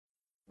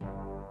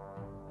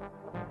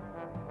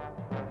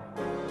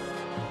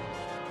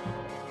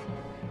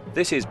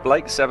This is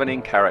Blake 7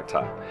 in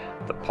Character,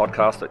 the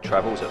podcast that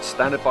travels at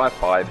standard by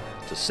 5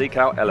 to seek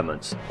out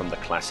elements from the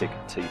classic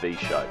TV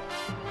show.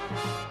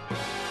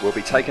 We'll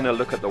be taking a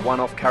look at the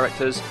one-off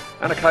characters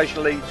and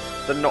occasionally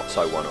the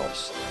not-so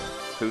one-offs,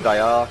 who they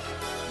are,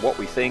 what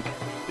we think,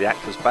 the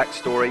actor's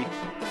backstory,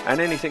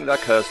 and anything that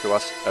occurs to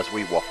us as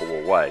we waffle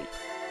away.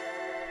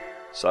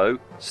 So,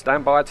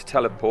 stand by to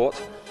teleport,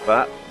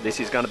 but this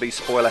is going to be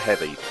spoiler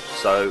heavy,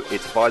 so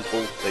it's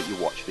advisable that you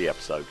watch the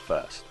episode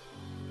first.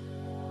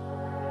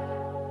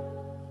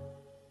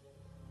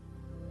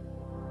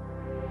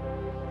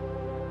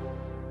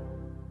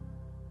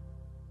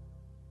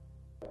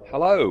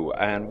 Hello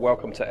and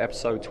welcome to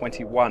episode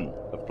 21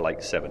 of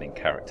Blake 7 in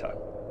Character.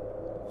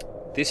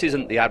 This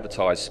isn't the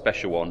advertised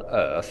special on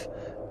Earth,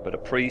 but a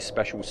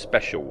pre-special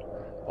special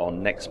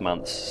on next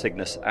month's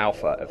Cygnus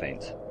Alpha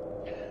event.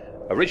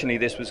 Originally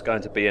this was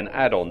going to be an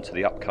add-on to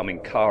the upcoming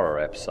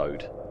Kara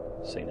episode,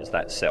 seeing as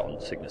that's set on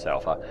Cygnus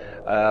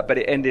Alpha, but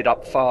it ended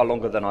up far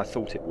longer than I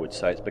thought it would,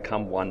 so it's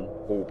become one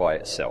all by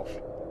itself.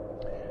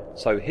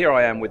 So here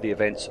I am with the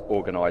event's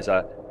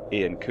organiser,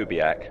 Ian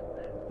Kubiak.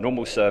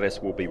 Normal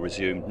service will be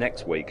resumed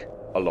next week,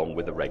 along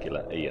with the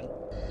regular Ian.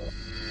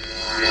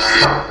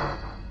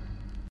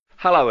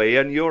 Hello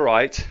Ian, you all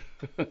right?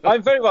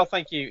 I'm very well,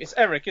 thank you. It's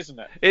Eric, isn't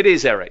it? It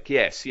is Eric,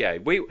 yes, yeah.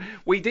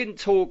 We didn't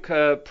talk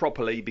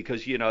properly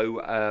because, you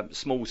know,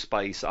 small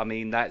space, I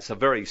mean, that's a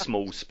very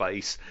small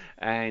space,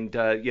 and,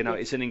 you know,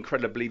 it's an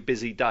incredibly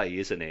busy day,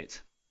 isn't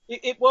it?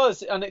 It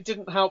was, and it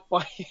didn't help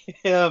by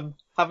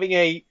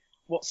having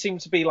what seemed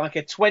to be like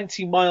a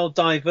 20-mile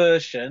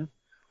diversion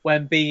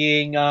when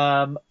being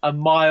a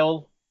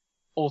mile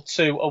or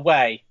two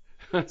away.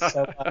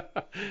 So,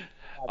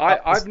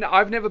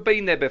 I've never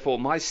been there before.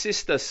 My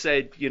sister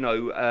said, you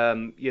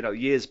know,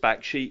 years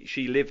back,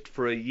 she lived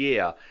for a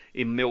year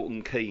in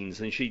Milton Keynes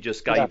and she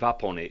just gave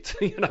up on it,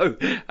 you know.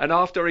 And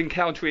after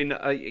encountering,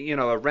 you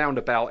know, a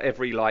roundabout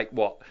every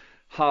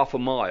half a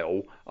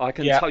mile, I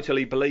can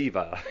totally believe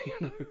her.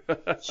 You know?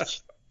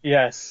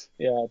 Yes,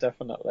 yeah,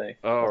 definitely.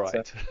 All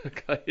right,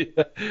 okay.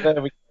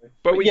 There we go.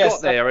 But we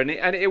got there, and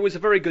it was a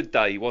very good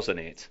day, wasn't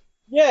it?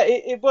 Yeah,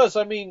 it was.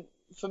 I mean,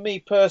 for me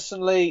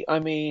personally, I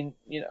mean,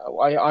 you know,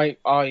 I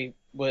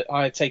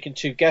had taken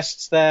two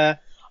guests there.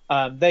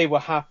 They were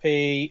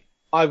happy.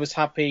 I was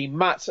happy.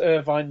 Matt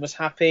Irvine was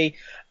happy.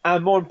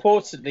 And more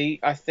importantly,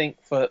 I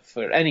think for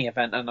any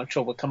event, and I'm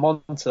sure we'll come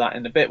on to that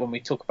in a bit when we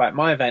talk about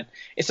my event,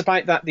 it's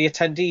about that the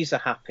attendees are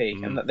happy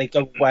and that they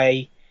go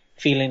away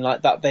feeling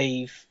like that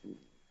they've,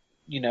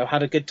 you know,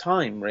 had a good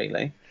time,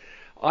 really.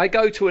 I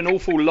go to an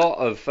awful lot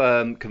of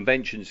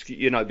conventions,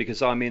 you know,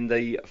 because I'm in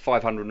the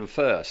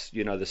 501st,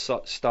 you know, the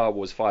Star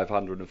Wars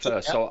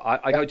 501st. So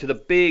I go to the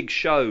big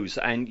shows,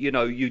 and, you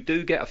know, you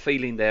do get a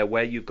feeling there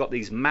where you've got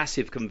these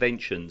massive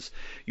conventions.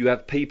 You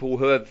have people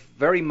who are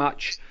very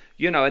much,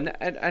 you know,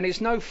 and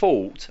it's no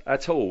fault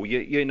at all.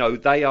 You know,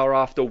 they are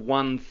after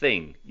one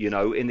thing, you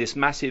know, in this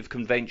massive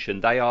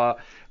convention. They are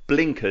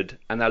blinkered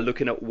and they're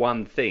looking at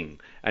one thing,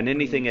 and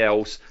anything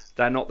else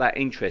they're not that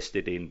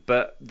interested in.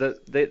 But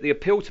the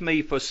appeal to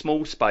me for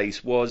small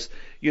space was,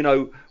 you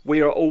know,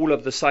 we are all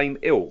of the same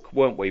ilk,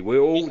 weren't we?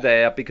 We're all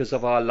there because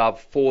of our love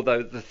for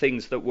the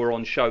things that were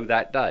on show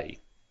that day.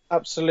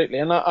 Absolutely,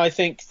 and I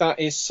think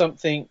that is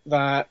something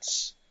that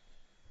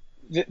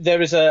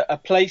there is a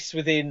place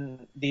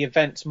within the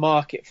events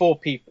market for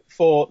people,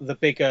 for the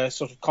bigger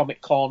sort of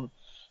Comic-Con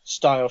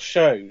style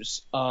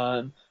shows,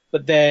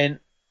 but then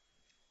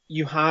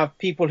you have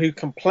people who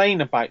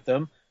complain about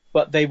them,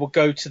 but they will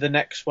go to the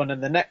next one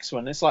and the next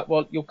one. It's like,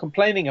 well, you're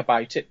complaining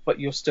about it, but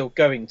you're still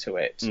going to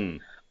it.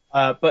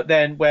 But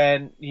then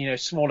when, you know,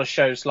 smaller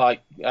shows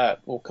like,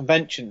 or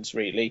conventions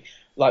really,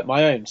 like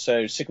my own,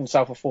 so Cygnus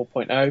Alpha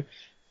 4.0,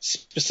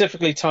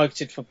 specifically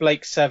targeted for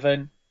Blake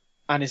 7,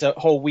 and is a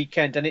whole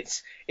weekend. And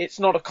it's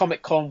not a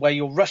Comic-Con where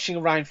you're rushing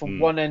around from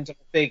one end of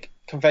a big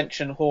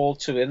convention hall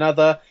to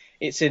another.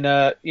 It's in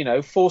a, you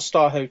know,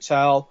 4-star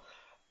hotel,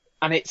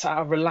 and it's at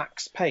a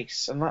relaxed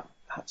pace, and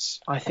that's,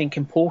 I think,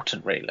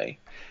 important, really.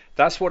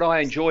 That's what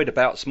I enjoyed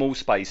about Small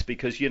Space,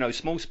 because, you know,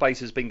 Small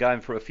Space has been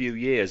going for a few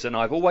years, and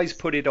I've always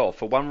put it off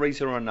for one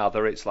reason or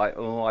another. It's like,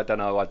 oh, I don't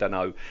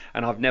know,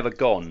 and I've never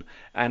gone.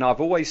 And I've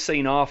always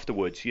seen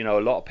afterwards, you know,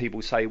 a lot of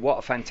people say, what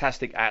a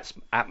fantastic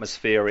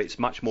atmosphere. It's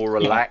much more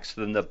relaxed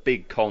than the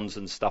big cons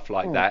and stuff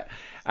like that.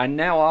 And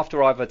now,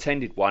 after I've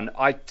attended one,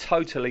 I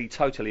totally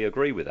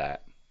agree with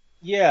that.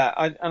 Yeah,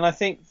 and I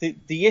think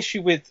the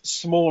issue with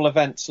small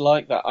events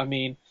like that, I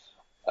mean,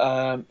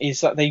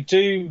 is that they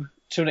do,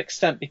 to an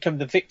extent, become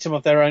the victim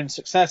of their own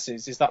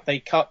successes. Is that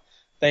there's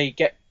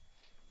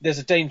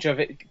a danger of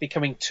it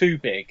becoming too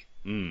big.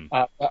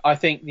 I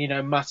think, you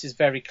know, Matt is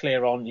very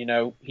clear on, you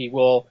know, he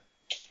will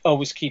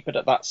always keep it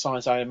at that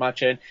size, I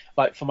imagine.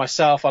 Like for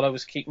myself, I'll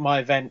always keep my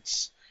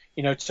events,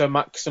 you know, to a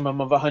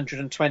maximum of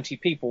 120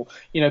 people.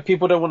 You know,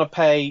 people don't want to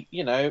pay,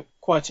 you know,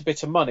 quite a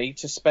bit of money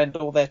to spend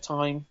all their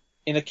time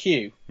in a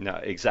queue. No,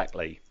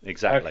 exactly.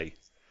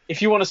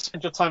 if you want to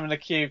spend your time in a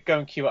queue, go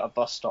and queue at a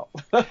bus stop.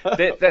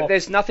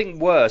 There's nothing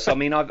worse. I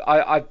mean,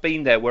 I've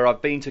been there where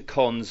I've been to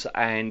cons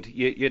and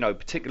you know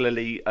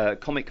particularly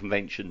comic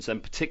conventions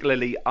and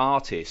particularly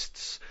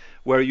artists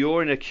where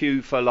you're in a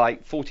queue for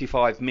like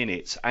 45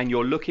 minutes and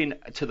you're looking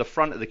to the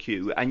front of the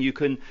queue and you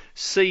can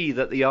see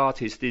that the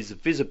artist is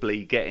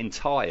visibly getting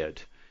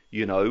tired.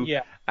 You know,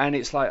 Yeah. and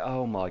it's like,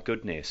 oh my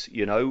goodness,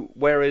 you know.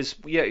 Whereas,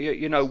 yeah,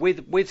 you know,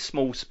 with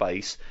small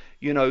space,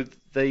 you know,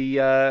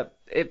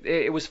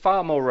 it was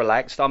far more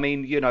relaxed. I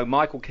mean, you know,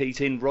 Michael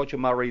Keaton, Roger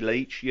Murray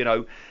Leach, you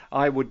know,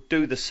 I would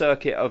do the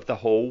circuit of the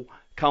hall,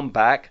 come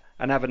back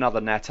and have another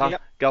natter, Yeah.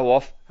 go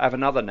off, have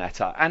another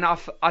natter, and I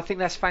think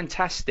that's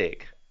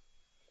fantastic.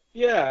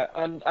 Yeah,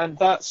 and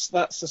that's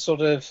the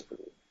sort of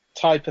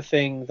type of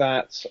thing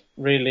that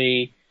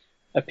really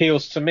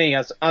appeals to me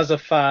as a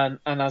fan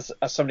and as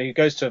somebody who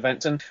goes to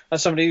events and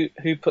as somebody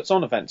who puts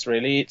on events.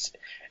 Really, it's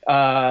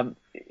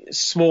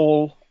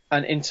small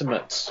and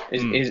intimate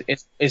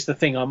is the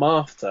thing I'm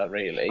after,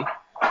 really.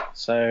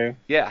 So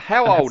Yeah,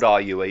 how old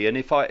are you, Ian?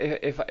 If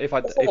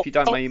you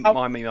don't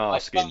mind me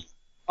asking.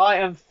 I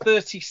am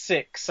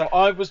 36, so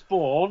I was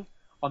born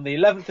on the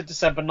 11th of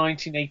December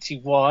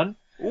 1981,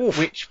 Oof.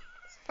 which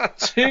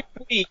 2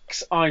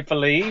 weeks, I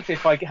believe,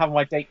 if I have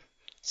my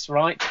dates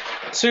right,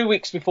 2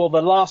 weeks before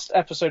the last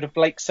episode of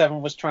Blake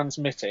 7 was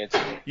transmitted.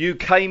 You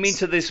came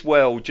into this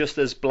world just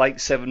as Blake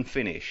 7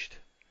 finished.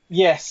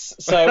 Yes,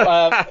 so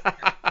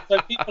so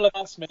people have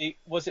asked me,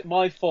 was it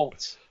my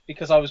fault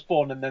because I was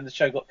born and then the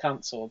show got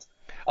cancelled?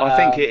 I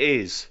think it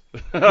is.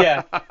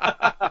 Yeah.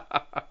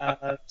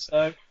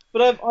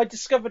 But I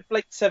discovered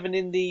Blake 7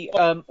 in the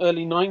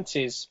early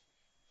 90s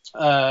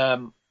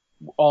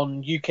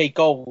on UK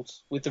Gold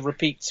with the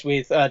repeats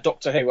with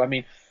Doctor Who. I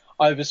mean,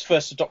 I was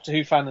first a Doctor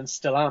Who fan and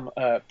still am,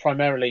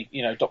 primarily,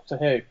 you know, Doctor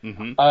Who.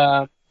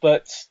 Mm-hmm.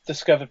 But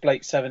discovered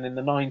Blake 7 in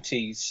the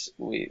 90s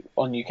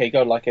on UK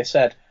Gold, like I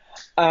said.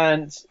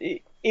 And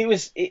it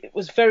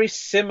was very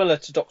similar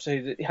to Doctor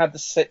Who. It had the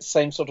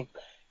same sort of,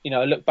 you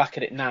know, I look back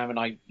at it now and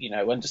I, you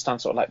know,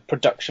 understand sort of like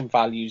production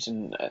values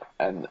and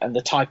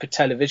the type of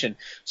television.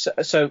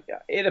 So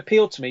it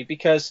appealed to me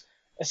because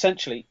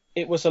essentially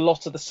it was a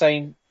lot of the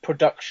same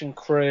production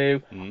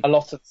crew, a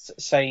lot of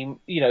the same,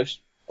 you know,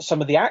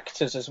 some of the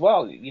actors as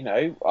well. You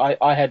know,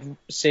 I had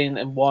seen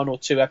in one or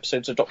two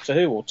episodes of Doctor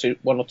Who or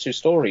one or two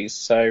stories.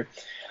 So,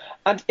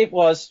 and it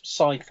was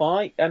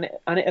sci-fi and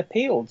it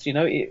appealed. You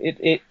know,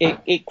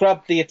 it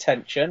grabbed the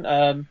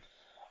attention.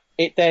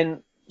 It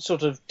then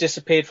sort of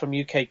disappeared from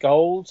UK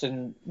Gold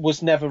and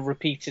was never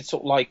repeated,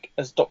 sort of like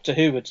as Doctor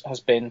Who has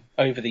been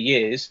over the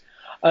years.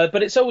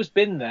 But it's always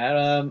been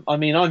there. I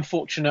mean, I'm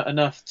fortunate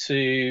enough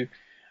to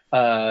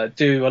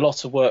do a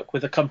lot of work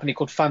with a company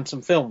called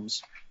Phantom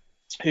Films,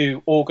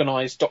 who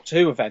organise Doctor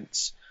Who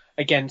events.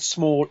 Again,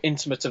 small,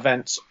 intimate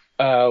events,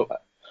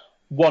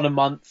 one a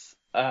month,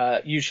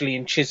 usually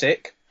in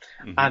Chiswick.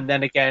 Mm-hmm. And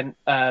then again,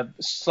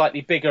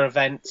 slightly bigger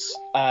events,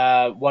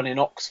 one in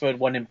Oxford,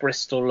 one in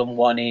Bristol, and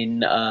one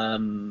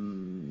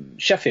in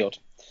Sheffield.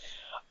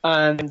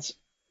 And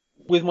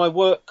with my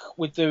work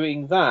with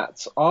doing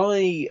that,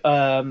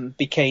 I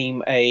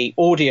became a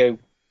audio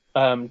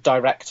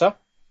director.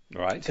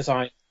 Right. Because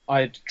I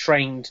had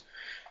trained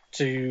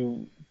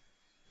to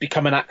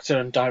become an actor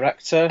and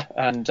director,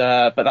 and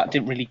but that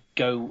didn't really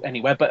go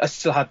anywhere. But I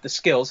still had the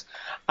skills,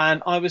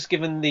 and I was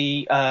given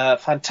the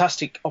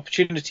fantastic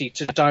opportunity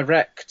to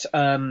direct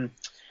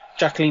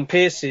Jacqueline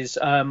Pearce's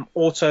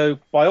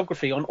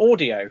autobiography on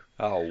audio.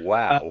 Oh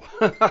wow!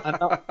 And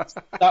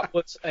that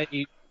was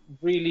a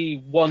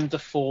really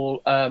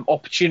wonderful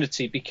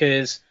opportunity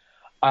because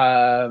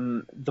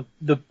I'm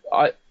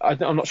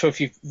not sure if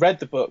you've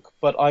read the book,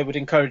 but I would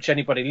encourage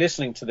anybody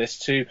listening to this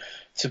to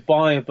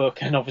buy a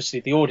book, and obviously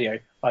the audio.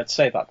 I'd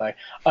say that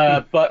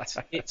though, but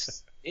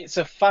it's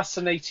a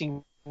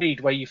fascinating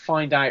read where you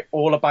find out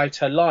all about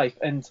her life,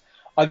 and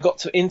I got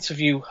to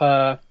interview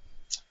her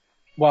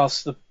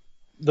whilst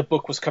the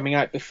book was coming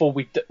out before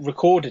we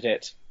recorded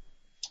it,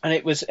 and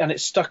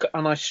it stuck,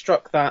 and I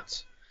struck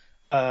that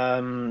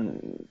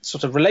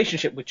sort of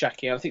relationship with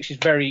Jackie. I think she's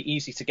very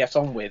easy to get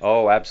on with.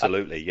 Oh,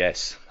 absolutely,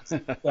 yes.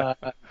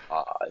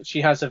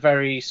 She has a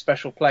very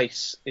special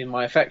place in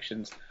my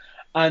affections,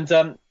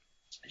 and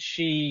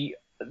she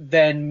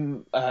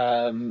then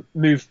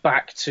moved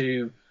back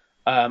to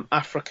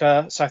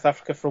South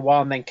Africa for a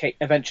while, and then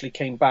eventually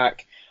came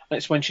back. And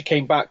it's when she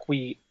came back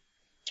we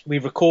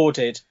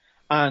recorded,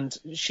 and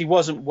she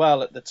wasn't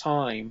well at the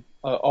time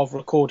of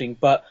recording,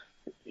 but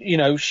you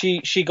know,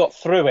 she got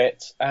through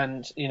it,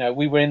 and you know,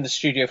 we were in the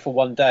studio for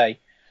one day,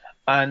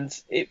 and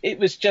it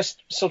was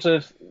just sort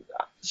of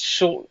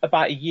short,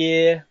 about a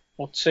year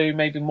or two,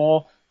 maybe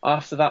more.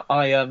 After that,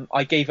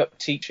 I gave up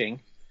teaching,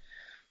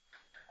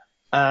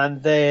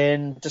 and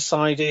then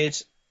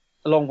decided,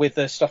 along with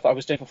the stuff that I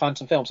was doing for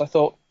Phantom Films, I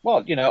thought,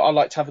 well, you know, I'd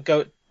like to have a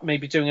go at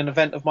maybe doing an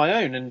event of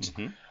my own,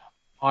 and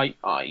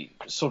I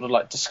sort of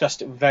like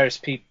discussed it with various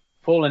people,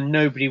 and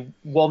nobody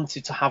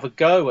wanted to have a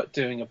go at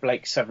doing a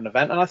Blake 7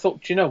 event. And I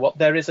thought, do you know what?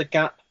 There is a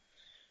gap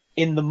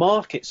in the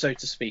market, so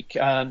to speak.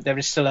 There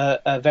is still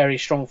a very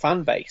strong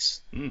fan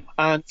base.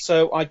 And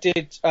so I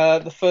did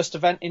the first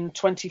event in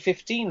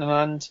 2015,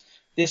 and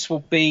this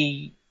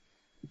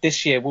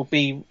year will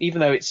be, even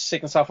though it's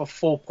Cygnus Alpha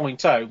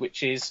 4.0,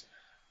 which is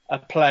a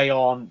play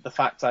on the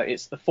fact that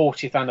it's the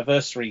 40th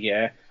anniversary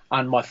year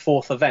and my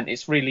fourth event.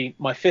 It's really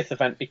my fifth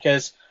event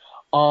because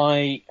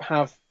I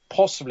have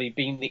possibly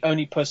been the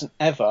only person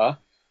ever,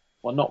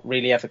 well, not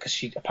really ever because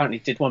she apparently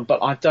did one,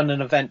 but I've done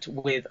an event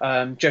with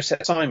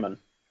Josette Simon.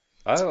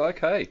 Oh,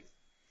 okay.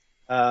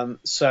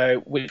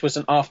 Which was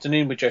an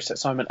afternoon with Josette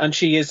Simon, and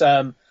she is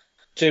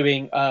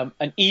doing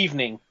an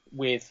evening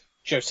with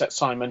Josette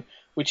Simon,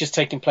 which is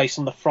taking place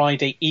on the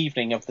Friday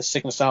evening of the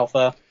Cygnus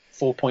Alpha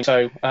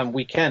 4.0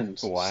 weekend.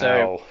 Wow.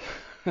 So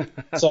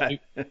That's even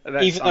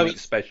though something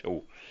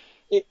special.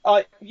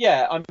 I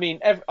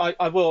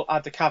will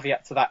add a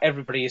caveat to that.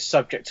 Everybody is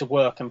subject to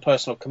work and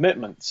personal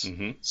commitments.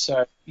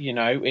 So,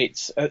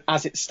 it's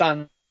as it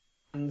stands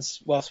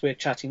whilst we're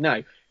chatting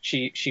now,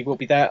 she will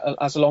be there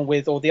as along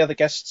with all the other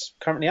guests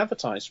currently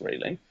advertised,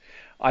 really.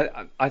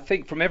 I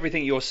think from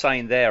everything you're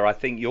saying there, I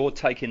think you're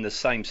taking the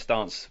same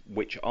stance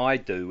which I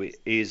do,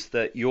 is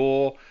that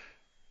you're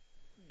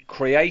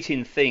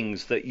creating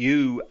things that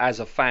you as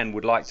a fan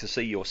would like to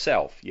see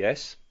yourself,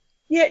 yes?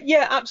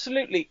 Yeah,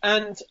 absolutely.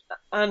 And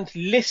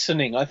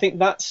listening, I think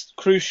that's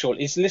crucial,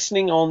 is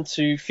listening on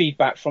to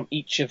feedback from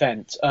each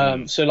event.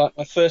 So like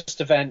my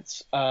first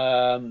event,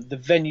 the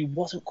venue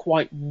wasn't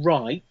quite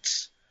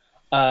right.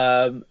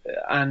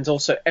 And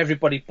also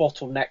everybody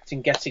bottlenecked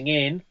in getting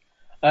in.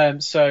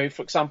 So,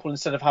 for example,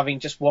 instead of having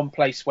just one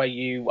place where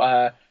you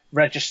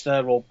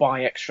register or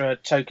buy extra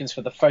tokens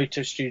for the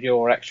photo studio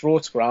or extra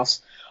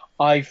autographs,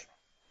 I've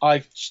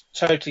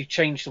totally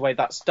changed the way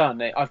that's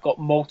done. I've got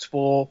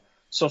multiple,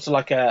 sort of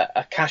like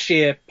a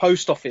cashier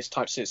post office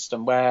type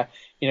system where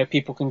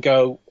people can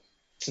go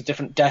to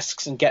different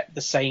desks and get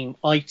the same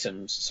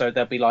items. So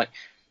there'll be like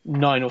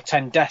 9 or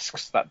 10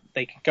 desks that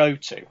they can go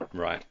to.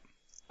 Right.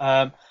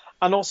 And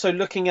also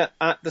looking at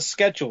the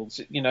schedules.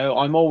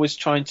 I'm always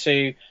trying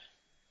to.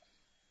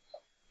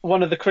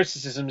 One of the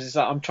criticisms is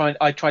that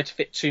I try to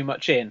fit too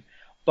much in,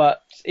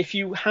 but if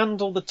you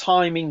handle the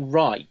timing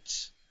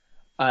right,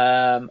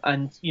 and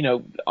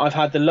I've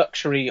had the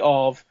luxury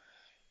of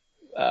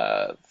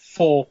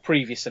 4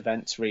 previous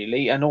events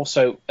really, and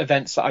also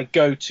events that I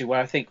go to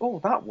where I think, oh,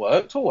 that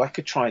worked, oh, I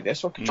could try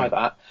this, or I could try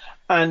that,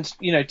 and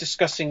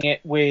discussing it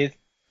with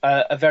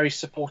a very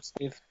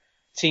supportive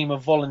team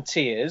of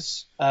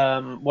volunteers,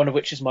 one of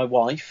which is my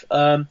wife.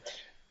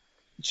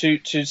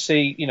 To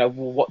see, well,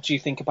 what do you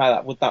think about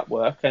that? Would that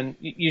work? And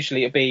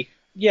usually it'd be,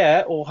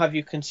 yeah, or have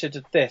you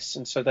considered this?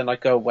 And so then I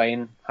go away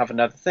and have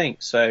another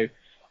think. So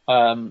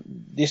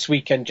this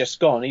weekend just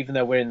gone, even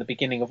though we're in the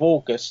beginning of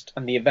August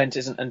and the event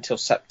isn't until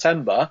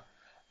September,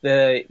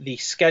 the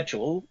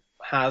schedule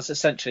has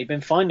essentially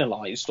been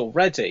finalised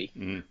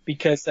already,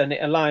 because then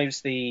it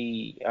allows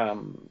the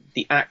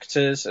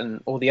actors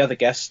and all the other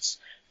guests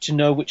to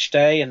know which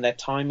day and their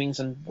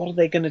timings and what are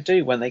they going to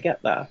do when they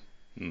get there.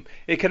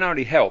 It can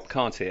only help,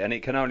 can't it? And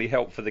it can only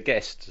help for the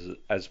guests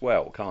as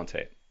well, can't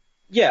it?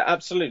 Yeah,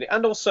 absolutely.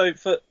 And also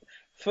for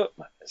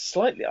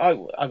slightly, I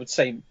would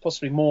say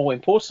possibly more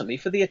importantly,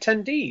 for the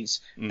attendees.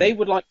 They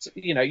would like to,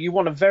 you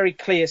want a very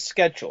clear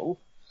schedule.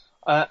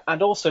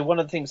 And also one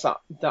of the things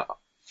that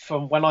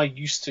from when I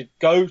used to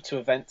go to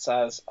events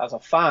as a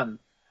fan,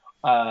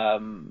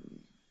 about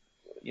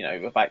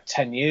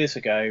 10 years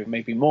ago,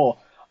 maybe more,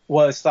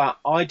 was that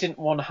I didn't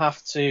want to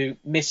have to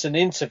miss an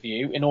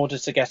interview in order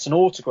to get an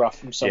autograph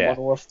from someone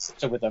or a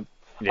photo with them.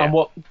 Yeah. And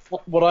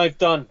what I've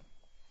done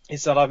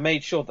is that I've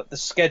made sure that the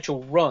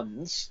schedule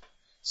runs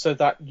so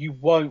that you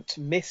won't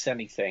miss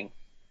anything,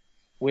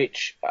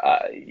 which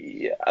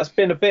has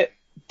been a bit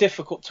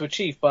difficult to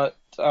achieve, but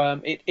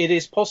it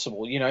is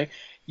possible. If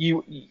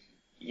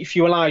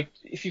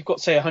you've got,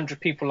 say,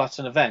 100 people at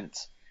an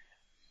event,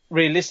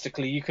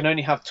 realistically, you can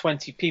only have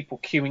 20 people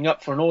queuing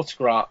up for an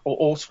autograph or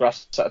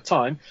autographs at a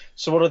time.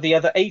 So what are the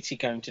other 80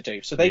 going to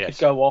do? So they could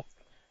go off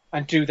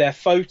and do their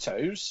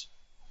photos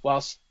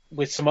whilst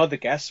with some other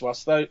guests,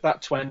 whilst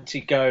that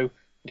 20 go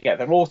to get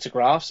their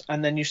autographs,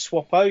 and then you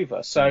swap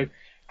over. So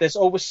there's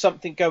always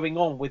something going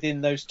on within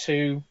those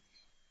 2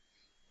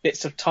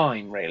 bits of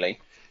time,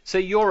 really. So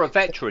you're a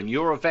veteran.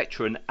 You're a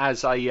veteran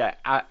as I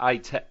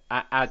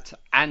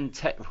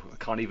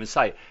can't even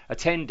say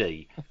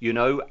attendee.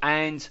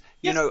 And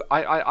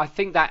I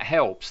think that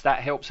helps. That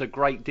helps a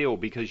great deal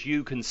because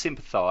you can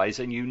sympathise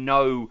and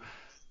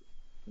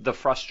the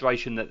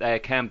frustration that there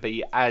can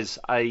be as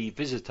a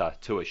visitor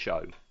to a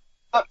show.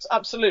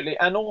 Absolutely,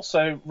 and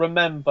also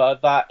remember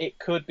that it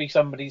could be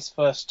somebody's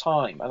first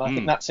time, and I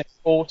think that's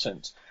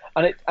important.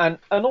 And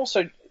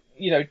also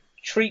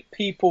treat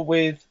people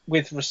with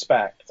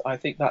respect. I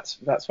think that's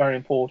very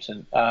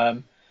important,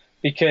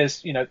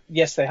 because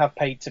yes, they have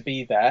paid to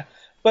be there,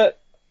 but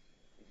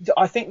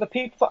I think the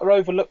people that are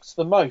overlooked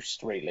the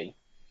most really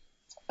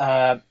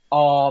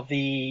are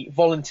the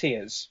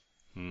volunteers.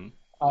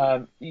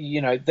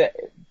 That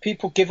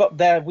people give up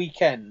their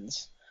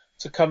weekends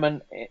to come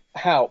and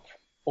help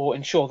or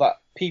ensure that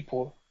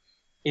people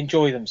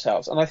enjoy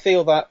themselves. And I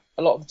feel that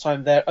a lot of the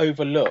time they're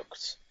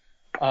overlooked.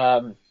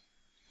 I'm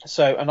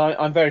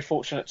very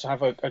fortunate to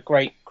have a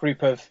great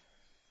group of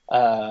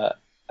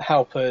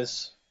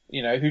helpers,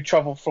 who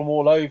travel from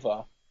all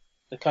over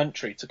the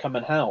country to come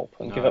and help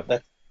and give up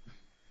their.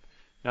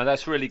 No,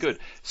 that's really good.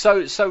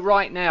 So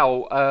right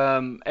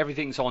now,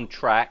 everything's on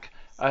track.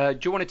 Do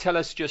you want to tell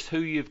us just who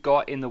you've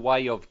got in the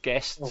way of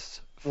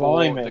guests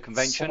for the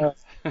convention?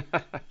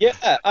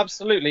 Yeah,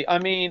 absolutely. I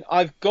mean,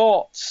 I've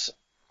got,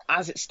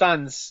 as it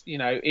stands,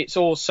 it's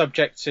all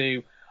subject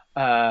to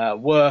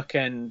work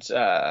and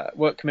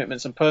work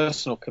commitments and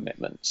personal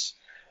commitments.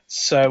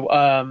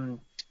 So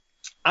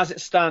as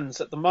it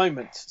stands at the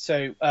moment,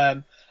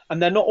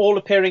 and they're not all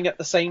appearing at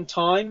the same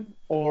time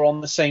or on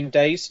the same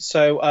days.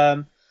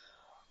 So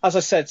as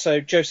I said,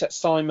 so Josette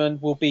Simon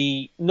will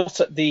be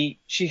not at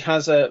she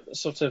has a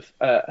sort of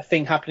a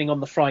thing happening on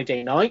the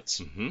Friday night.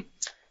 Mm-hmm.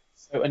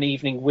 So an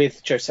evening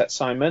with Josette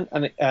Simon.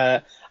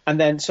 And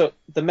then so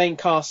the main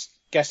cast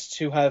guests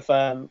who have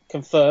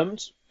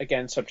confirmed,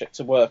 again, subject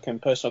to work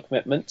and personal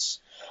commitments.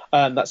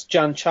 That's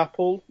Jan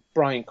Chappell,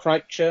 Brian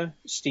Croucher,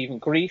 Stephen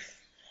Grief,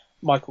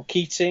 Michael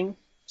Keating,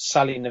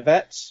 Sally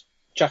Nivette,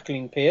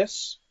 Jacqueline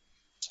Pierce.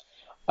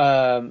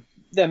 There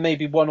may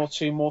be one or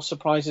two more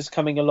surprises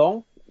coming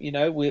along.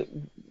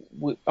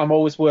 I'm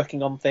always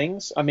working on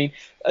things. I mean,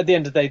 at the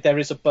end of the day, there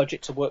is a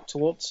budget to work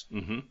towards.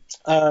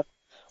 Mm-hmm.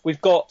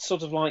 We've got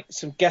sort of like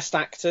some guest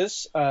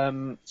actors.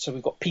 So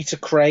we've got Peter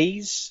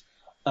Craze,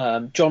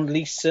 John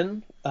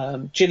Leeson,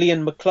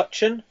 Gillian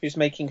McClutchan, who's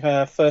making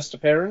her first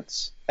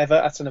appearance ever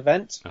at an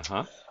event.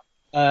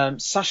 Uh-huh.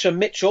 Sasha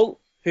Mitchell,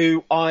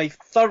 who I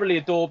thoroughly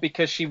adore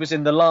because she was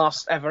in the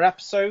last ever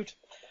episode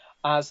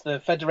as the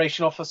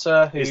Federation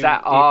officer. Is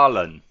that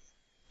Arlen?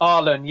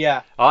 Arlen,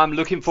 yeah. I'm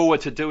looking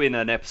forward to doing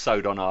an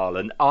episode on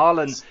Arlen.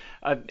 Arlen,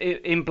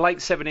 in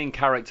Blake 17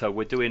 character,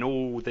 we're doing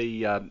all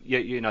the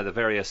the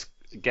various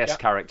guest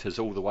characters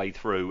all the way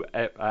through,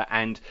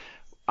 and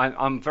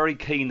I'm very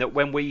keen that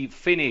when we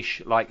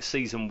finish like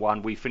season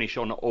 1, we finish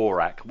on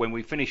Aurak. When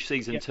we finish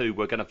season 2,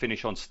 we're going to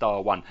finish on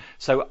Star 1.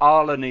 So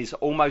Arlen is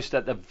almost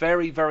at the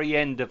very, very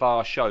end of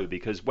our show,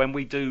 because when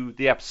we do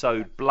the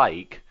episode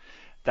Blake,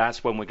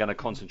 that's when we're going to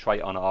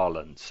concentrate on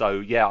Arlen. So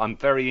yeah, I'm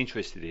very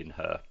interested in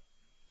her.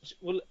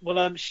 Well,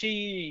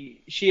 she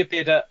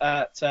appeared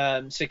at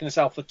Cygnus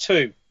Alpha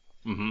 2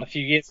 Mm-hmm. a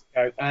few years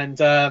ago,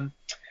 and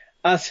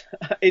as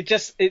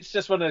it's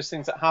just one of those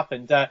things that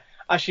happened.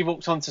 As she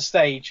walked onto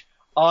stage,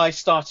 I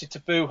started to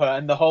boo her,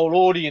 and the whole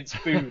audience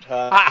booed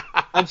her,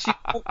 and she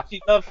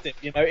loved it.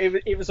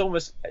 It was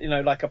almost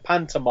like a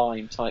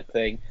pantomime type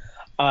thing.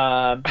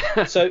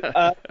 So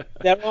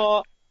there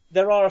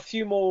are a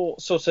few more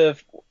sort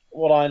of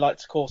what I like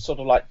to call sort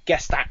of like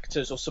guest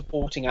actors or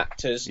supporting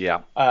actors.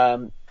 Yeah.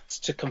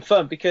 To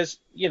confirm, because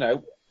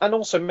and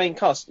also main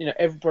cast,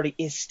 everybody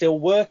is still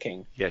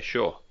working. Yeah,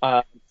 sure.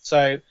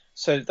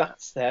 So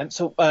that's them.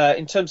 So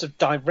in terms of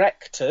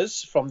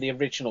directors from the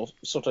original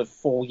sort of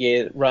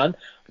 4-year run,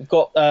 we've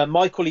got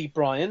Michael E.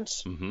 Bryant,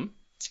 Mm-hmm.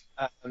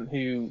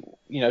 Who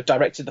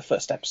directed the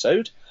first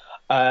episode.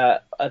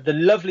 The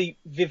lovely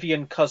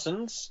Vivian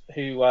Cousins,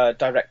 who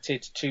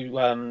directed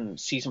 2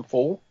 season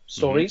 4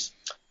 stories.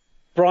 Mm-hmm.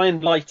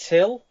 Brian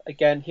Lighthill,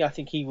 again, I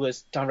think he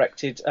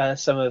directed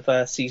some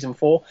of season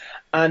 4,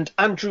 and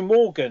Andrew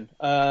Morgan,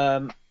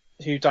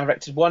 who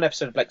directed 1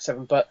 episode of Blake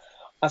 7. But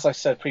as I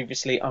said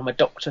previously, I'm a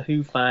Doctor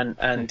Who fan,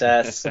 and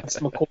Sylvester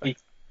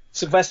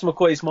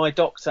McCoy is my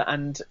Doctor,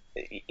 and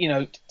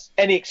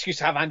any excuse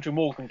to have Andrew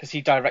Morgan because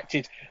he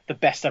directed the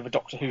best ever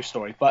Doctor Who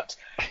story. But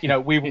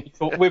we will be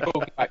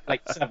back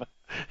Blake 7.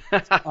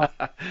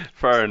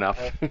 Fair enough.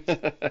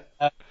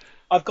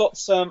 I've got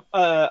some.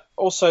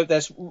 Also,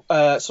 there's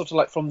sort of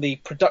like from the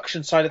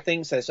production side of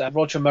things. There's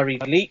Roger Murray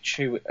Leach,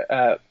 who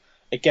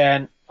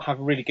again have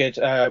a really good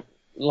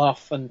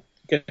laugh and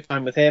good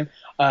time with him.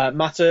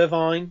 Matt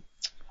Irvine,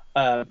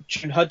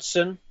 June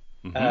Hudson,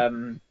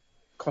 Mm-hmm.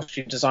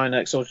 costume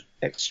designer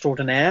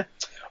extraordinaire.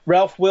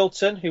 Ralph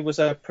Wilton, who was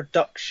a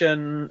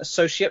production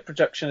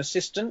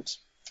assistant,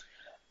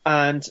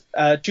 and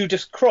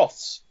Judith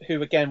Cross,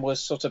 who again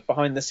was sort of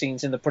behind the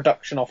scenes in the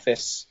production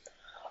office.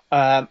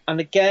 And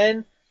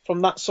again,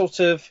 from that sort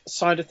of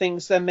side of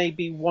things, there may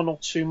be 1 or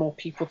 2 more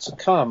people to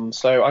come.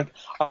 So I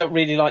don't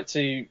really like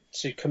to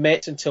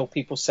commit until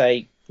people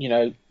say,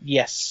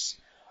 yes.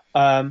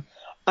 And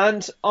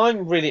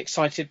I'm really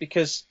excited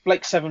because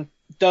Blake 7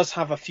 does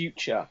have a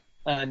future.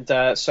 And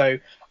so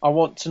I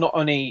want to not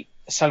only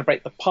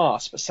celebrate the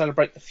past, but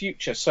celebrate the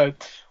future. So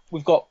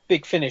we've got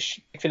Big Finish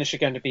are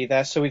going to be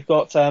there. So we've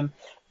got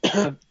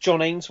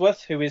John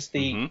Ainsworth, who is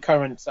the Mm-hmm.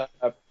 current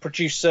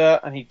producer,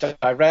 and he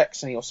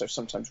directs, and he also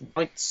sometimes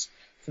writes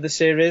for the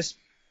series.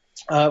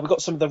 We've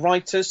got some of the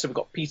writers, so we've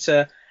got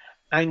Peter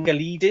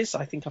Angelides,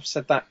 I think I've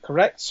said that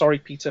correct. Sorry,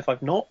 Peter, if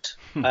I've not.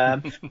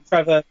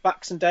 Trevor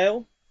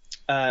Baxendale,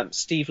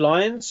 Steve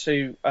Lyons,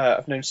 who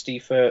I've known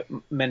Steve for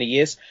many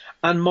years,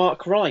 and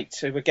Mark Wright,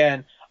 who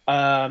again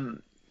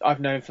I've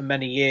known for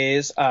many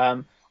years.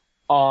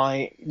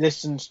 I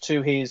listened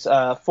to his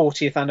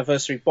 40th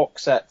anniversary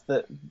box set,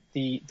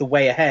 the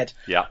Way Ahead,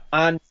 Yeah.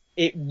 and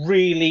it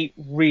really,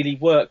 really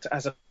worked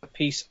as a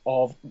piece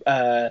of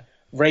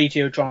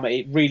radio drama.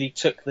 It really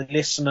took the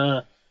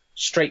listener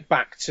straight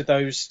back to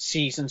those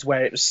seasons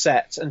where it was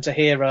set, and to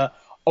hear a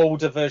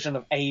older version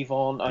of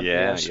Avon.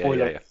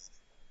 Spoiler.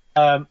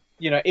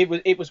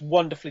 It was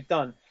wonderfully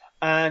done,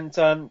 and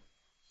so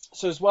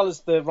as well as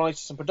the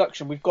writers and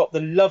production, we've got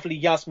the lovely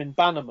Yasmin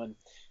Bannerman,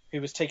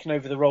 who has taken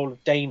over the role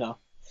of Dana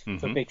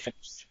for Big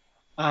Finish,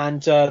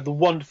 and the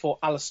wonderful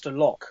Alistair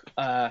Locke,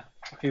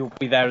 who will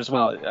be there as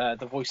well,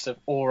 the voice of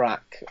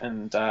Aurak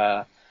and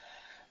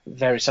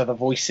various other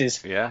voices.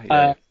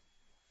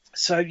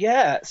 So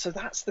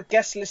that's the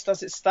guest list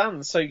as it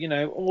stands. So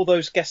all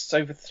those guests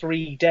over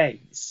 3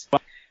 days,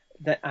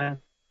 and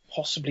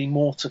possibly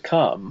more to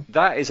come.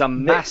 That is a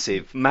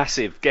massive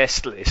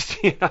guest list.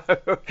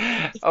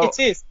 It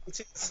is.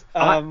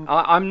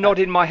 I'm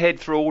nodding my head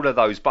through all of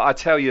those, but I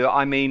tell you,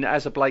 I mean,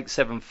 as a Blake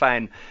Seven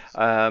fan,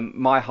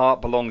 my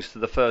heart belongs to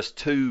the first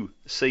 2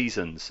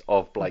 seasons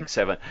of Blake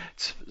Seven.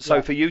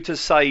 So for you to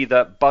say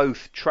that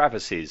both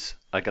Travises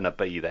are going to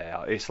be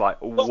there, it's like,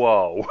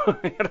 whoa.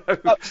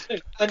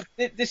 Absolutely. And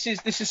this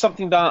is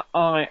something that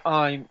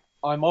I'm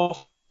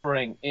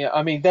offering.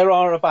 I mean, there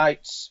are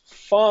about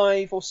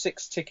 5 or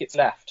 6 tickets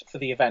left for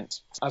the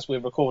event as we're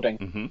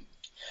recording,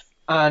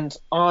 and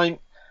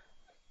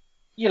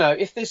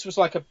if this was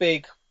like a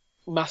big,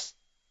 massive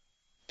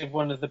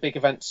one of the big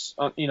events,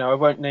 I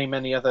won't name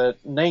any other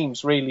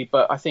names really,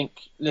 but I think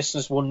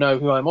listeners will know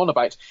who I'm on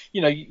about.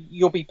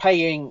 You'll be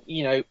paying,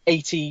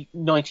 80,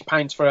 90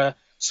 pounds for a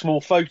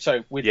small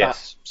photo with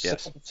that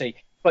celebrity,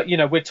 but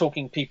we're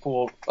talking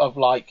people of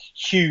like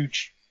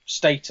huge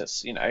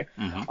status,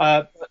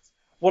 but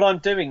what I'm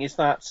doing is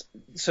that,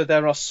 so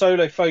there are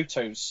solo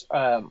photos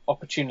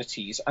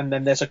opportunities, and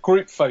then there's a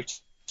group photo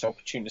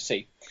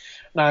opportunity.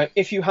 Now,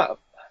 if you have,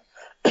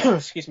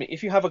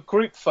 if you have a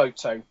group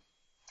photo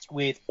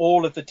with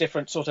all of the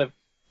different sort of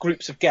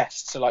groups of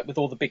guests, so like with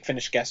all the Big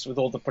Finish guests, with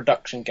all the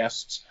production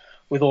guests,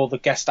 with all the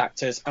guest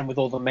actors, and with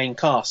all the main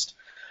cast,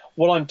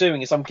 what I'm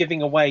doing is I'm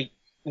giving away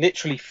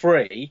literally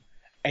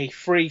a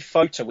free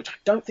photo, which I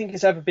don't think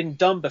has ever been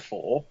done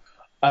before,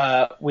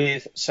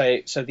 with, so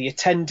the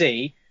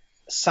attendee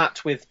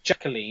sat with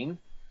Jacqueline,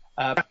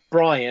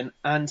 Brian,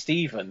 and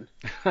Stephen.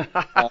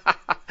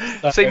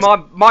 See,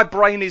 my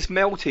brain is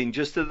melting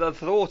just at the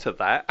thought of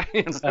that.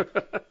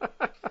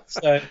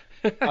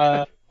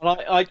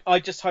 I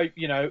just hope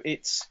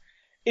it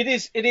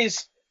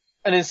is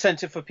an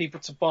incentive for people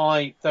to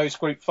buy those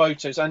group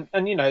photos, and I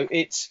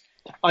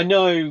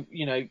know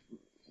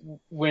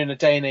we're in a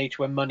day and age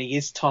where money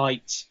is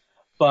tight,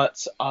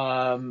 but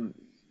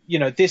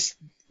this.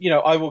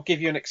 I will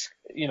give you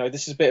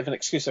this is a bit of an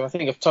exclusive. I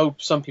think I've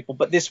told some people,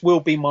 but this will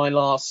be my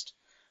last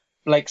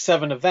Blake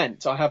Seven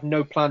event. I have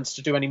no plans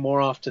to do any more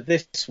after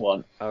this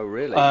one. Oh,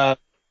 really? I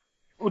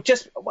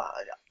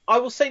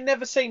will say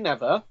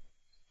never,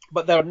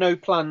 but there are no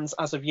plans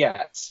as of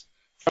yet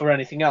for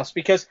anything else,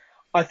 because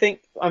I'm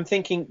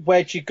thinking,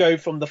 where do you go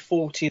from the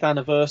 40th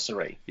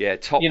anniversary? Yeah,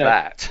 top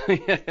that.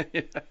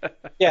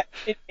 Yeah,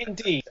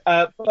 indeed.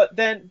 But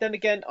then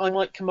again, I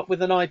might come up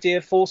with an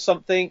idea for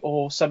something,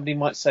 or somebody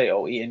might say,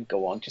 "Oh, Ian,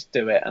 go on, just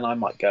do it," and I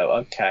might go,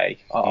 "Okay,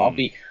 I'll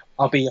be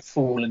a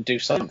fool and do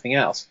something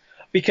else,"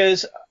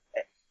 because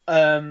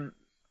everybody's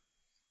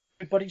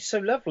so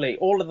lovely.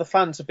 All of the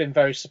fans have been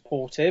very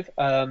supportive.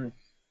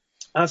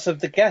 As of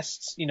the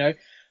guests,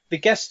 the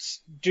guests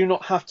do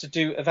not have to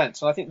do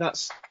events, and I think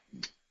that's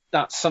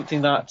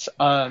something that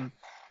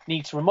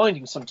needs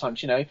reminding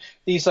sometimes.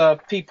 These are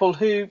people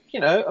who,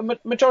 a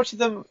majority of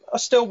them are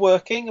still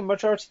working, a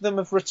majority of them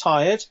have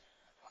retired,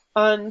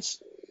 and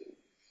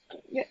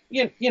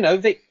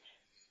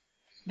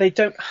they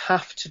don't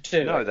have to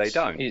do it. No, they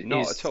don't.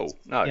 Not at all.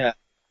 No. Yeah.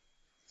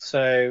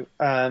 So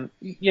and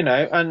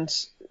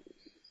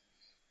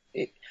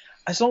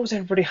as long as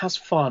everybody has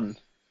fun,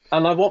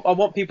 and I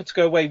want people to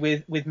go away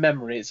with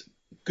memories,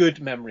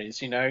 good memories,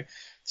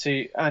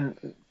 to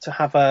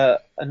have a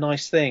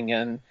nice thing.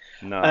 And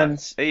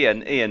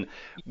Ian,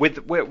 with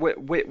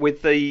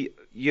the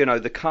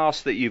the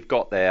cast that you've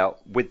got there,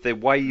 with the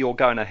way you're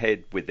going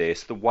ahead with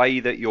this, the way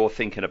that you're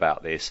thinking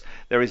about this,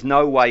 there is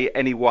no way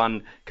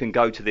anyone can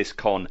go to this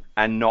con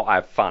and not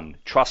have fun.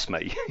 Trust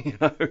me.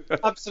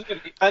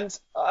 Absolutely. And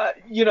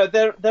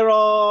there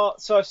are,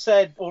 so I've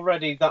said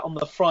already that on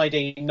the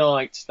Friday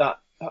night that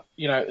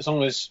as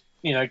long as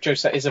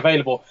Josette is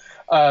available,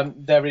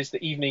 there is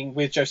the evening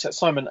with Josette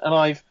Simon, and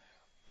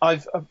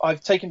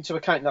I've taken into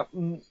account that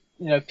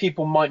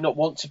people might not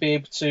want to be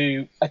able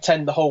to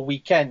attend the whole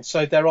weekend,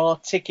 so there are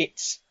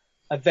tickets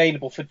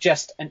available for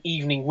just an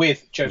evening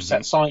with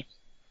Josette Simon,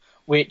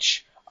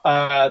 which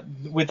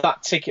with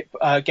that ticket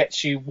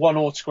gets you one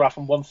autograph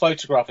and one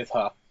photograph with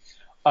her,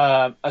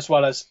 as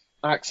well as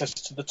access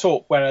to the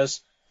talk,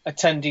 whereas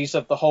attendees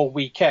of the whole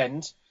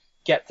weekend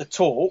get the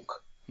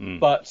talk,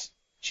 but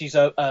she's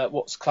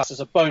what's classed as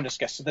a bonus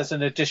guest, so there's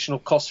an additional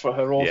cost for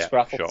her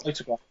autograph or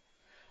photograph.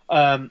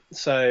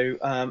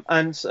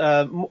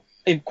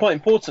 quite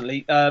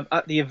importantly,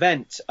 at the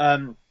event,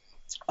 I'm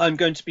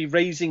going to be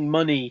raising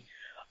money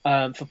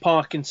for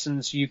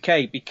Parkinson's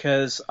UK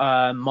because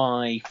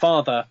my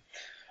father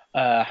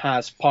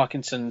has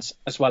Parkinson's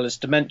as well as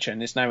dementia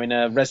and is now in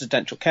a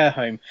residential care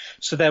home.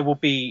 So there will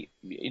be,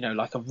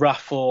 like a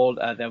raffle.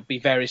 There'll be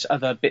various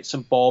other bits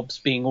and bobs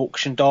being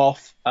auctioned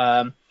off.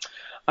 And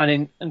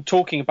in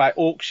talking about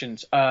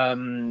auctions,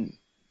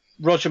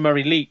 Roger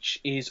Murray Leach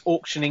is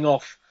auctioning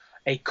off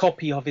a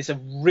copy of his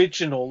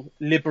original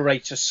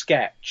Liberator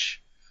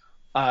sketch,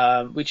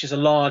 which is a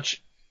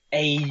large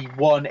A1,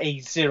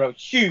 A0,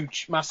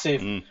 huge,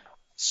 massive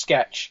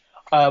sketch,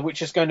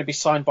 which is going to be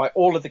signed by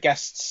all of the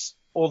guests,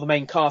 all the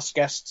main cast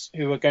guests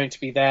who are going to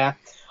be there.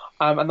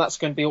 And that's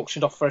going to be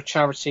auctioned off for a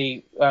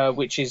charity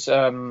which is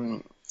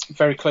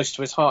very close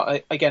to his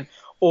heart. Again,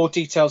 all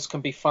details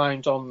can be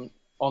found on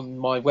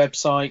my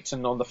website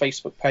and on the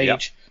Facebook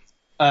page.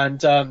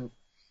 Yep. And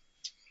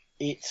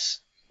it's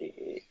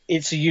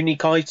a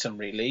unique item,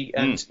 really.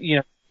 And,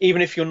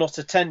 even if you're not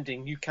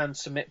attending, you can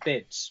submit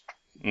bids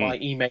by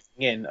emailing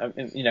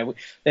in.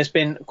 There's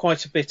been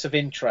quite a bit of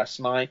interest,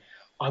 and I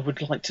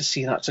would like to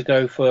see that to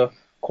go for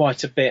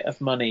quite a bit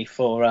of money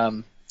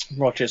for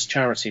Roger's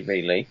charity,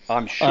 really.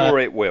 I'm sure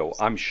it will.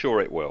 I'm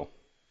sure it will.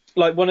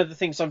 Like, one of the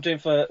things I'm doing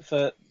for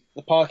the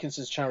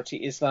Parkinson's charity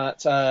is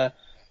that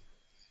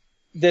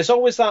there's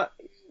always that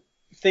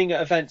thing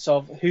at events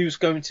of who's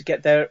going to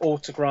get their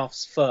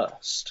autographs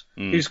first,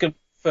 who's going to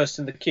be first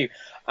in the queue.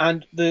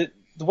 And the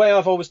way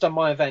I've always done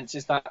my events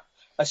is that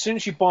as soon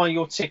as you buy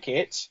your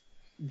ticket,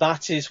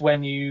 that is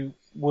when you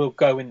will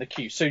go in the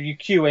queue. So you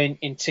queue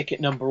in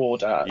ticket number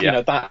order.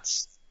 Yeah.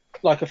 That's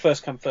like a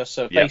first come first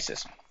served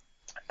basis.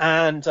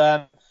 And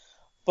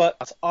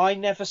but I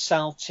never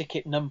sell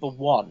ticket number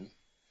one.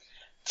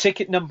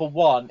 Ticket number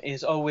one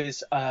is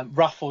always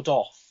raffled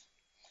off.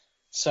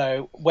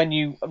 So when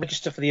you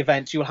register for the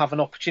event, you'll have an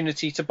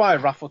opportunity to buy a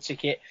raffle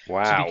ticket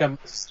to become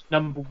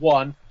number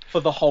one for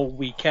the whole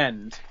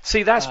weekend.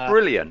 See, that's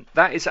brilliant.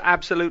 That is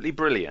absolutely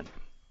brilliant.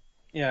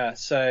 Yeah.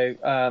 So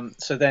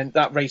then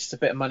that raised a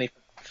bit of money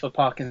for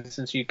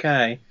Parkinson's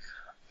UK,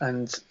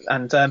 and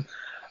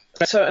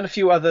a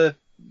few other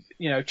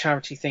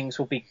charity things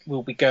will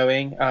be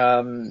going.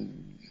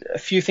 A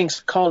few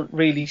things can't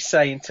really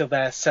say until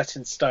they're set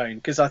in stone,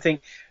 because I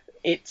think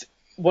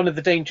one of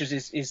the dangers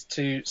is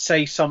to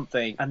say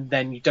something and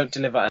then you don't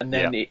deliver, and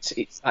then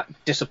it's that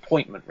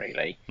disappointment,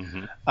 really.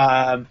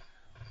 Mm-hmm.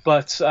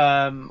 But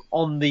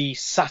on the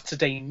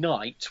Saturday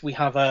night, we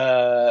have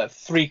a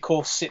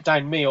 3-course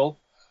sit-down meal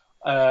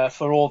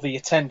for all the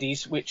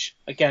attendees, which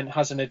again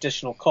has an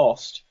additional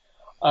cost.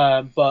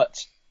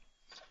 But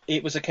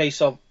it was a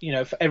case of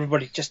for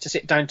everybody just to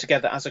sit down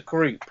together as a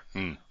group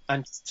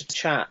and to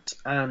chat,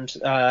 and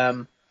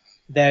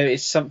there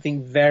is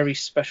something very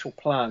special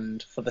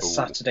planned for the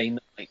Saturday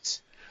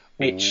night,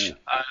 which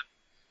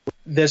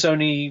there's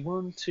only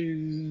 1,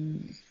 2,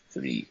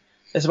 3.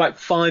 There's about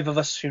 5 of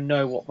us who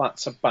know what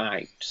that's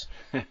about,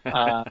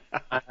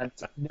 and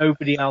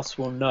nobody else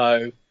will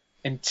know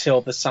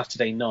until the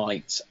Saturday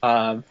night.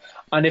 And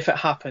if it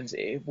happens,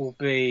 it will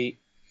be.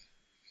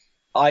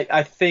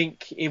 I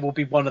think it will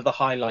be one of the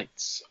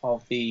highlights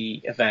of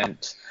the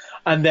event.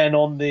 And then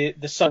on the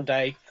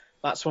Sunday,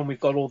 that's when we've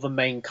got all the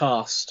main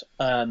cast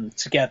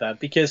together,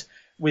 because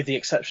with the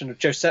exception of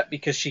Josette,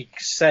 because she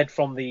said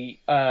from the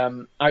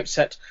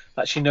outset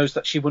that she knows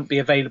that she wouldn't be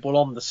available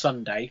on the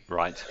Sunday.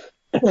 Right.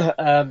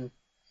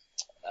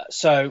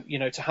 So,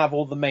 to have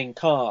all the main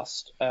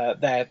cast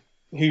there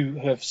who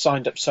have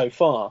signed up so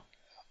far,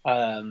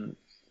 there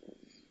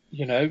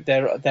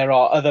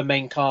are other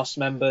main cast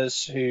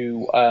members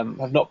who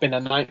have not been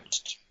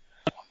announced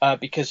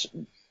because,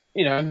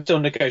 I'm still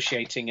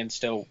negotiating and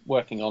still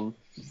working on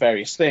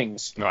various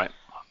things. Right.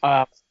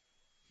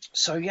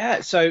 So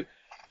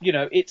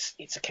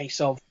it's a case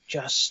of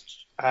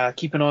just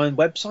keep an eye on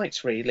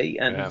websites, really,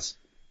 and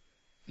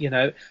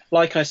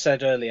like I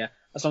said earlier,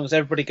 as long as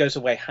everybody goes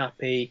away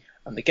happy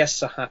and the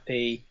guests are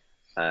happy,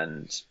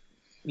 and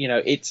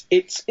it's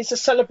a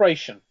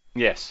celebration.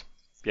 Yes.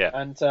 Yeah.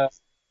 And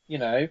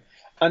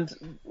and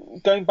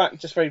going back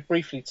just very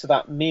briefly to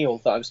that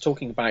meal that I was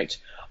talking about,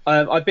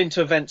 I've been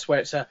to events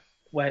where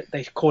where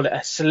they call it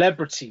a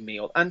celebrity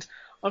meal, and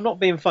I'm not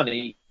being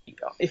funny.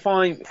 If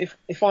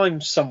I'm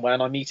somewhere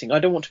and I'm eating, I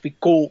don't want to be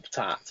gawped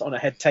at on a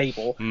head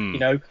table,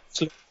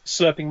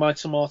 slurping my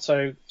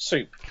tomato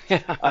soup,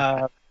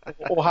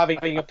 or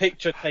having a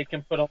picture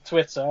taken, put on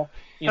Twitter,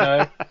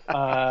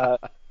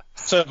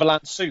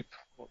 Serverland soup,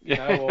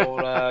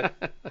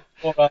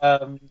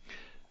 or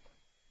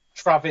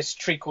Travis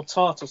treacle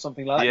tart or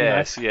something like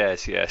that. Yes. Yeah,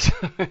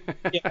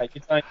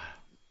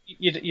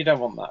 you don't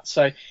want that.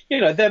 So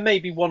there may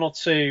be 1 or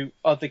 2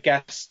 other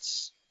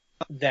guests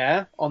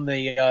there on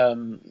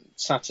the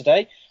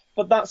Saturday,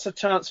 but that's a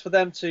chance for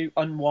them to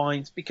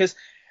unwind, because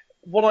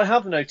what I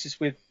have noticed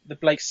with the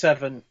Blake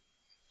 7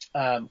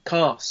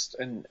 cast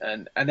and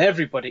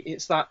everybody,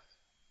 it's that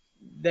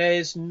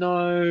there's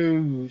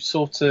no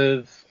sort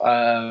of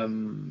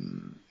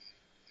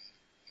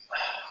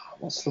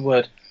what's the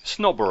word?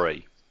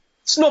 Snobbery.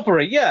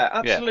 Snobbery,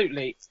 yeah, Yeah.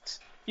 absolutely.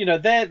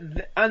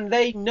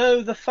 They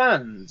know the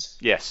fans.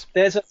 Yes.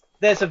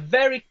 There's a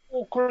very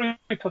cool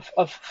group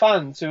of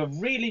fans who are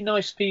really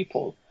nice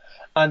people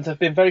and have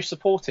been very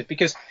supportive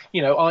because,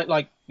 I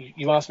like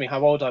you asked me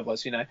how old I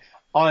was,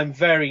 I'm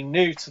very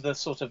new to the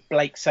sort of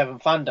Blake 7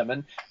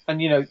 fandom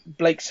and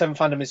Blake 7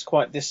 fandom is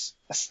quite this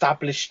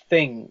established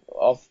thing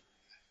of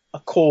a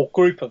core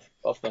group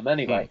of them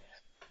anyway.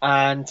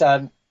 And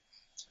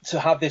to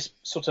have this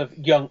sort of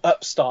young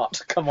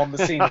upstart come on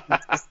the scene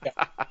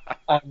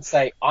and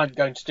say, I'm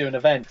going to do an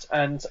event.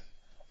 And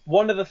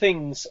one of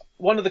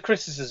the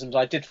criticisms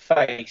I did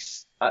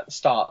face at the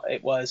start,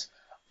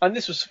 and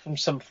this was from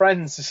some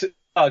friends,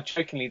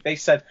 jokingly, they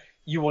said,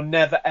 you will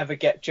never ever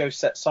get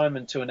Josette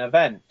Simon to an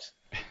event.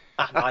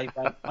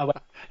 And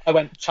I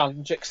went,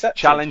 challenge accepted.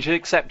 Challenge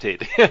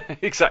accepted.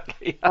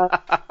 Exactly.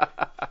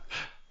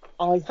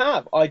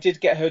 I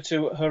did get her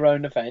to her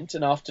own event,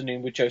 an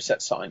afternoon with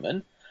Josette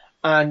Simon,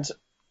 and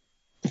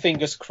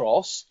fingers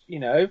crossed,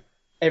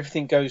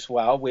 everything goes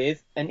well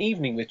with an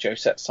evening with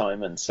Josette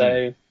Simon.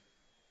 So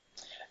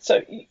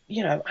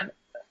and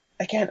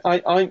again,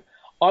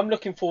 I'm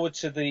looking forward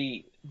to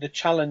the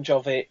challenge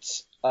of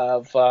it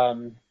of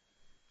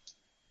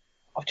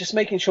just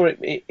making sure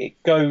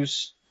it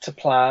goes to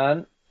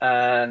plan,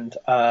 and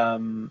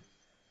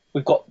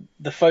we've got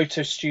the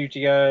photo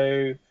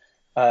studio,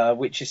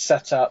 which is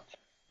set up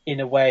in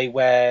a way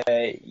where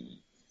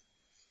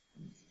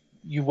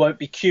you won't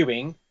be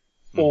queuing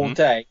all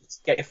day to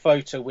get a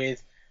photo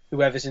with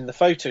whoever's in the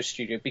photo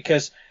studio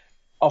because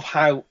of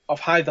how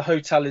the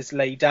hotel is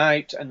laid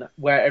out and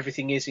where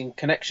everything is in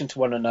connection to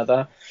one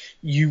another.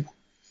 You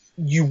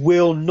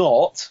will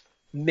not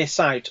miss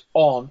out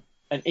on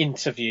an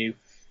interview.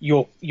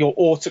 Your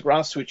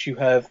autographs, which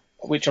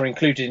are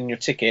included in your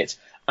ticket,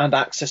 and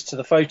access to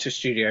the photo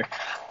studio.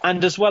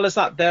 And as well as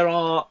that, there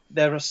are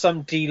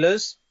some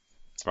dealers.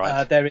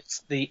 Right. There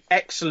is the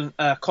excellent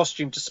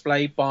costume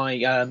display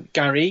by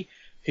Gary,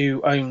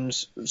 who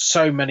owns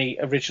so many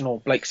original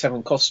Blake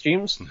 7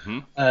 costumes.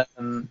 It's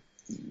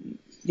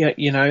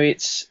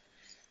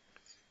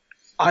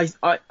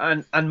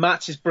and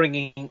Matt is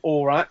bringing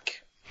Aurak,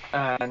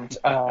 and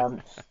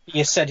he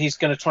has said he's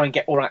going to try and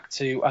get Aurak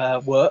to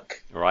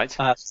work. Right.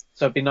 So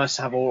it'd be nice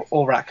to have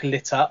Aurak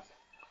lit up.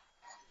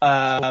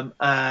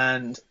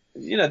 And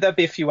there'll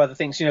be a few other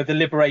things. The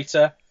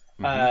Liberator.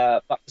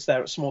 That's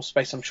there at Small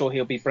Space. I'm sure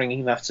he'll be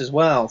bringing that as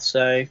well.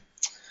 So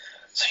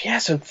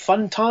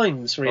fun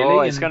times, really. Oh,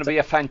 it's going to be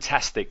a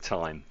fantastic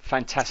time.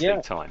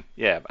 Fantastic time.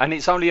 Yeah, and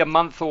it's only a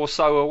month or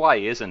so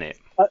away, isn't it?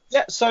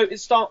 So it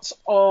starts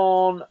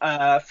on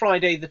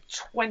Friday, the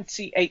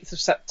 28th of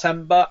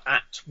September.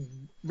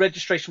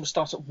 Registration will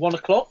start at 1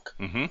 o'clock.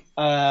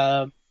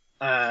 And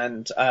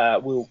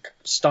we'll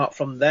start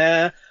from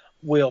there.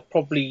 We'll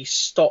probably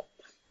stop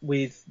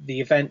with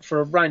the event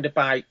for around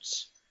about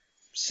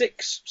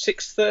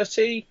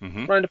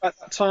 6:30, around about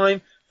that time,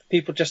 for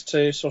people just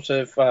to sort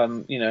of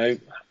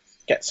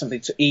get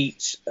something to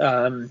eat,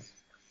 and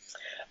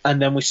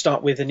then we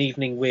start with an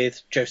evening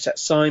with Josette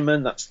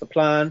Simon. That's the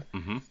plan.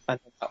 And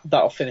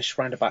that'll finish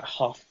around about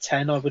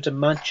 10:30, I would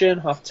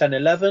imagine, 10:30,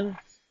 11,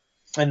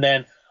 and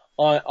then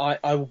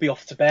I will be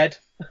off to bed.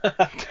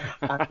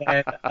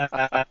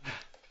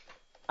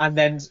 And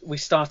then we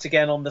start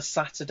again on the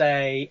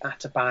Saturday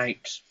at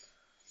about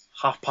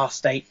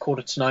 8:30,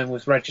 8:45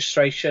 with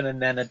registration,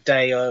 and then a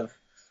day of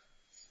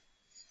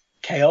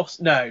chaos.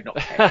 No, not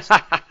chaos.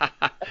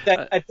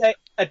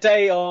 a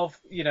day of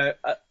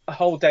a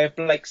whole day of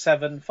Blake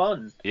 7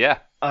 fun. Yeah.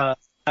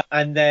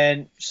 And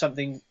then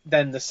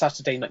the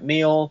Saturday night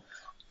meal,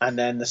 and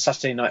then the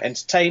Saturday night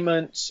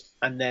entertainment,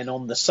 and then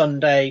on the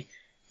Sunday,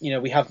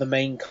 we have the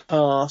main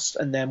cast,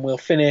 and then we'll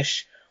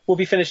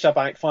be finished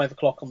about 5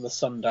 o'clock on the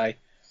Sunday,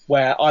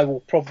 where I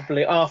will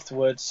probably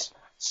afterwards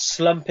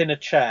slump in a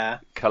chair,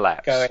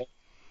 collapse,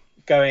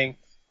 going,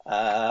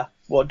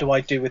 what do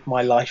I do with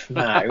my life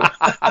now?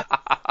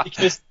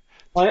 Because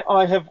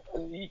I have,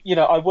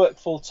 I work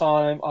full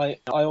time. I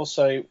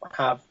also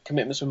have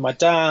commitments with my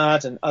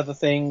dad and other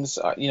things.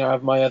 I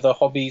have my other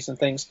hobbies and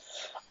things,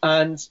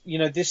 and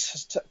this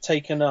has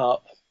taken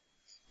up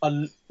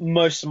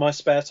most of my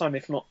spare time,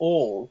 if not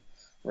all,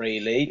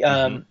 really.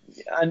 And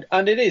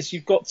it is.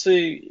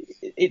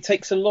 It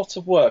takes a lot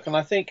of work, and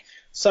I think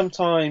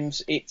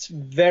sometimes it's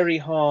very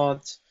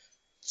hard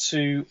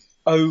to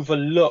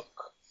overlook.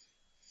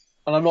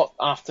 And I'm not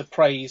after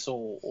praise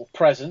or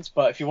presents,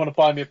 but if you want to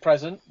buy me a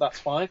present, that's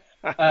fine.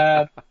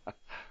 Of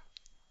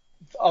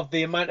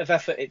the amount of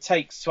effort it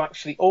takes to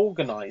actually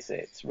organise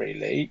it,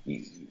 really,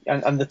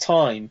 and the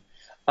time.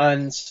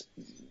 And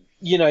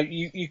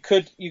you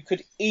could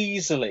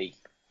easily,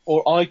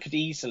 or I could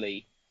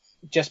easily,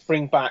 just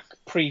bring back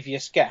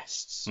previous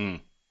guests,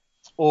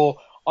 or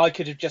I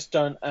could have just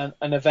done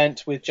an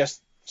event with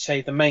just,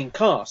 say, the main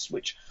cast,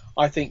 which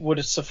I think would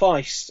have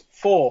sufficed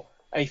for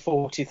a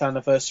 40th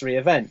anniversary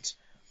event.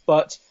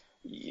 But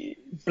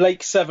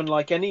Blake 7,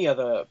 like any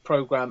other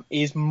program,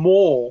 is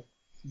more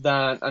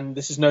than, and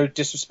this is no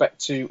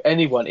disrespect to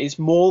anyone, is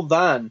more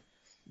than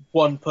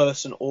one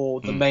person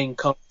or the main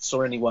cast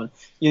or anyone.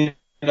 You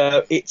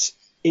know, it's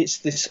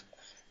this.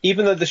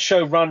 Even though the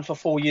show ran for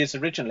 4 years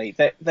originally,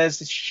 there's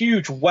this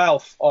huge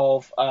wealth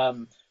of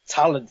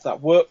talent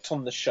that worked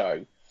on the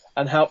show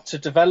and helped to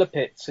develop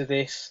it to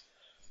this.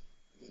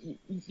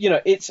 You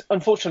know, it's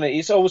unfortunately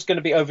it's always going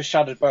to be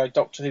overshadowed by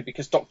Doctor Who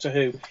because Doctor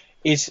Who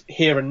is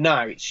here and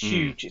now. It's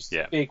huge. It's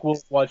a big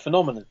worldwide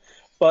phenomenon.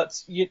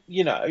 But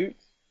you know,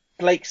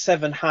 Blake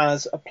Seven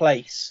has a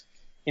place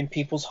in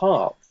people's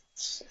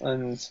hearts,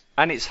 and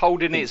it's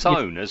holding its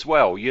own as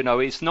well. You know,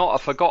 it's not a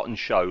forgotten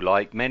show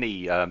like many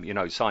you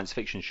know, science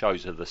fiction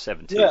shows of the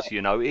 70s. Yeah.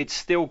 You know, it's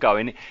still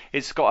going.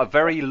 It's got a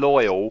very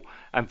loyal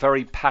and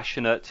very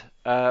passionate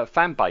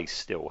fan base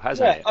still,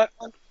 hasn't it?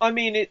 I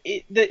mean,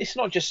 it's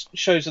not just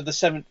shows of the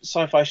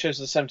sci-fi shows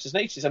of the 70s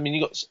and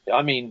 80s.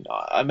 I mean,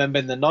 I remember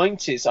in the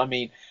 90s. I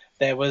mean,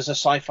 there was a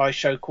sci-fi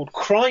show called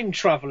Crime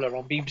Traveller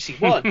on BBC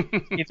One.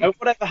 You know,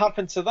 whatever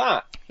happened to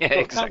that? Yeah,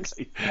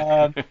 exactly.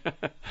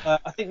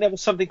 I think there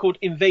was something called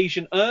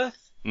Invasion Earth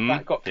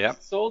that got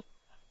cancelled.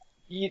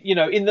 You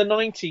know, in the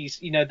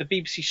 90s, you know, the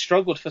BBC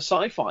struggled for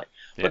sci-fi.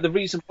 But the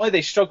reason why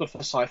they struggled for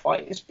sci-fi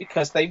is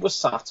because they were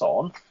sat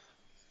on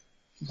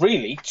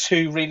really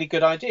two really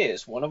good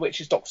ideas. One of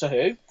which is Doctor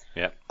Who,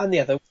 and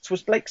the other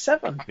was Blake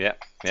Seven.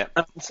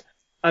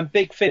 And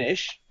Big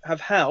Finish have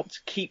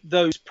helped keep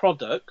those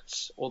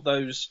products or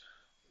those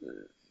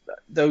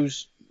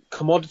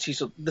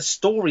commodities, or the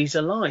stories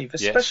alive,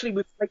 especially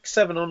with Blake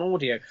Seven on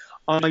audio.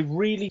 I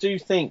really do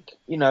think,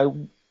 you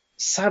know,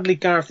 sadly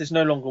Gareth is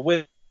no longer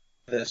with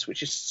us,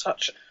 which is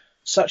such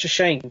a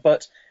shame.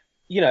 But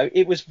you know,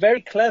 it was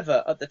very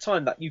clever at the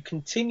time that you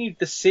continued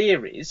the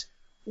series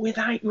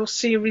without your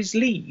series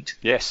lead.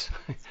 Yes.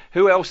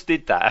 Who else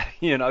did that?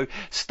 You know,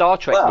 Star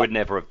Trek would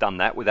never have done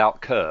that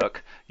without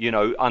Kirk, you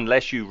know,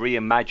 unless you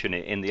reimagine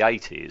it in the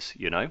 80s,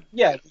 you know?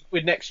 Yeah,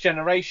 with Next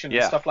Generation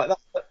and stuff like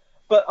that.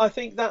 But I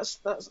think that's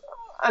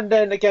and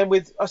then again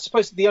with, I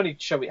suppose the only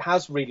show it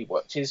has really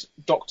worked is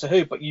Doctor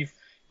Who, but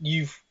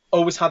you've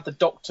always had the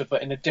Doctor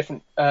but in a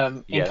different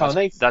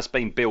incarnation. That's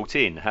been built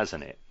in,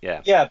 hasn't it?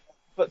 Yeah. Yeah,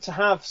 but to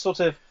have sort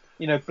of,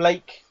 you know,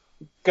 Blake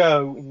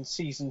go in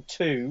season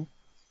 2,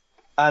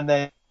 and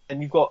then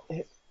you've got,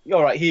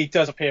 all right, he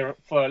does appear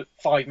for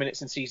 5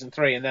 minutes in season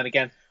 3, and then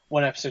again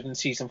 1 episode in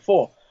season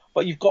 4.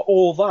 But you've got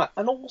all that,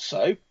 and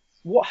also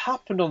what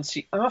happened on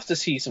after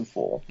season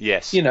 4.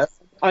 Yes. You know,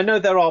 I know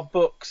there are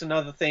books and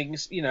other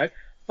things, you know,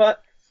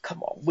 but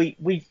come on,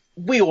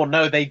 we all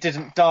know they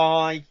didn't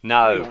die.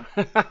 No.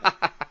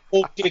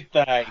 Or did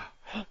they?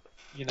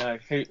 You know,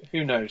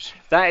 who knows?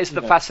 That is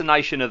the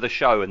fascination of the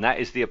show, and that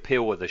is the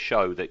appeal of the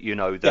show, that, you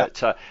know,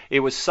 that it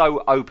was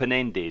so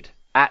open-ended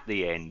at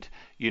the end,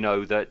 you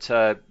know,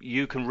 that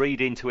you can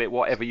read into it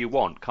whatever you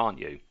want, can't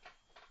you?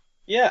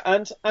 Yeah,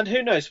 and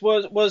who knows,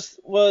 was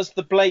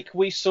the Blake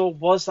we saw,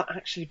 was that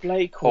actually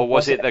Blake? Or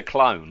was it the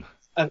clone?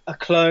 A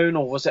clone,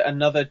 or was it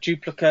another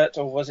duplicate,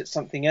 or was it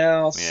something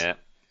else? Yeah.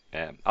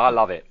 I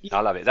love it.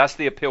 I love it. That's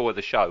the appeal of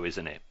the show,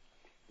 isn't it?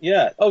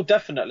 Yeah,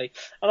 definitely.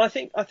 And I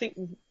think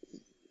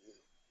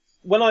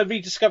when I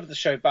rediscovered the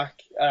show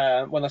back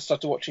when I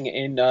started watching it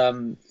in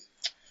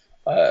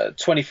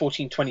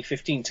 2014,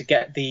 2015, to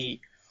get the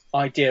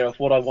idea of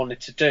what I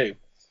wanted to do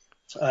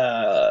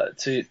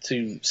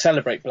to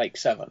celebrate Blake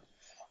Seven,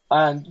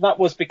 and that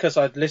was because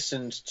I'd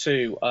listened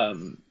to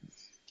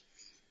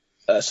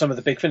some of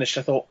the Big Finish.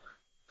 I thought,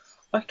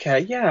 okay,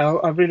 yeah,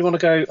 I really want to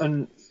go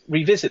and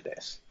revisit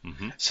this.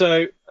 Mm-hmm.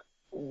 So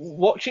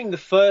watching the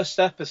first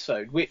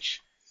episode,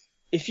 which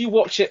if you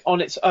watch it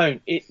on its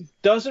own, it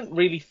doesn't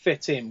really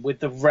fit in with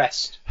the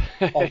rest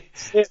of the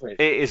series.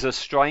 It is a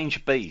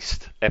strange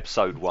beast,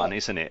 episode 1,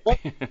 isn't it?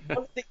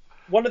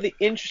 One of the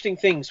interesting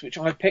things which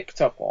I picked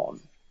up on,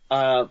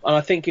 and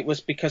I think it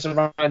was because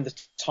around the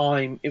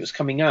time it was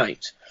coming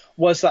out,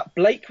 was that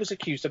Blake was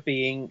accused of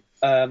being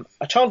a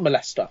child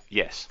molester.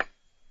 Yes.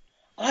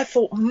 I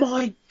thought,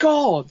 my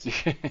God.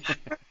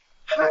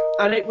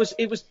 And it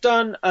was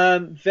done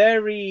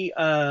very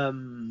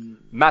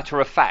matter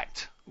of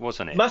fact,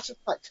 wasn't it? Matter of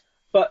fact,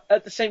 but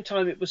at the same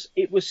time it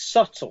was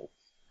subtle,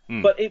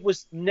 but it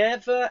was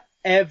never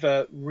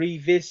ever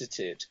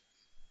revisited.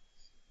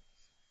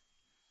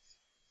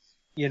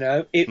 You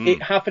know,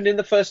 it happened in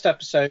the first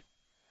episode,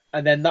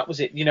 and then that was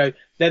it. You know,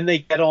 then they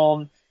get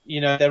on.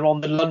 You know, they're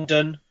on the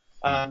London,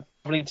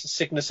 traveling to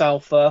Cygnus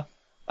Alpha,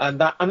 and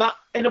that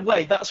in a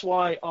way that's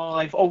why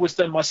I've always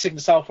done my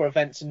Cygnus Alpha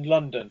events in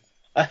London.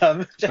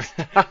 Just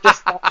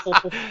that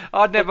sort of,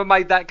 I'd never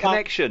made that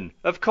connection.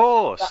 Of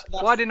course.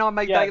 Why didn't I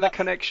make that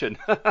connection?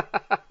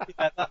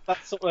 that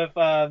sort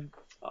of.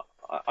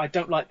 I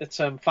don't like the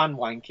term fan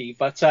wanky,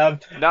 but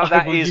no,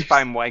 that is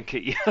fan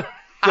wanky.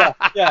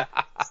 yeah.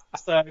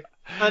 So,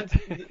 and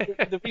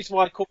the reason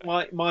why I call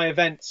my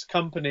events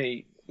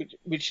company,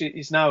 which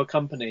is now a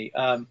company,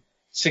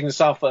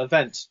 Cygnus Alpha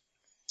Events,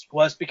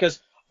 was because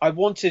I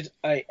wanted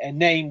a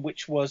name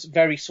which was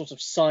very sort of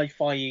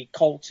sci-fi,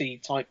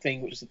 culty type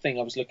thing, which is the thing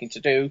I was looking to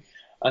do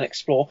and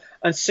explore.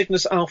 And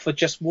Cygnus Alpha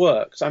just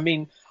works. I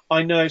mean,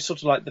 I know sort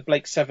of like the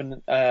Blake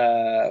Seven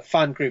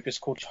fan group is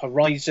called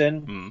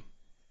Horizon.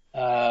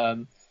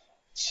 I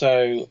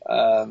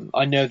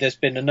know there's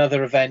been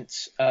another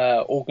event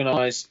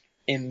organised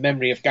in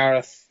memory of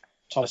Gareth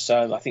Thomas.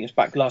 I think it was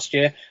back last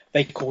year.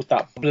 They called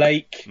that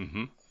Blake.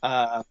 Hmm.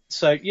 I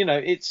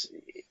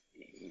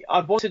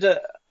wanted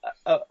a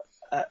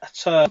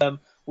term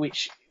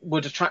which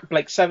would attract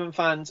Blake 7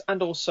 fans,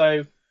 and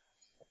also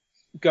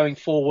going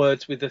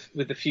forward with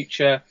the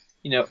future,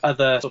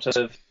 other sort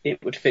of,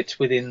 it would fit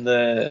within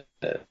the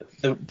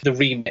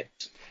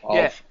remit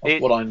of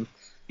what I'm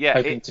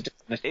hoping to do.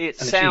 It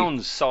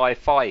sounds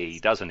sci-fi,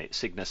 doesn't it?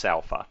 Cygnus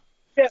Alpha.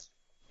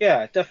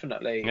 Yeah,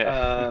 definitely.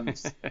 Yeah.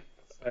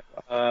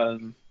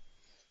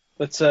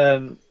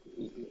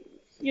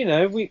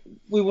 We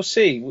will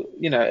see.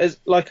 As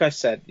like I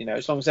said,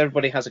 as long as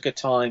everybody has a good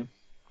time.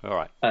 All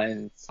right.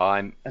 And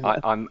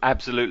I'm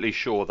absolutely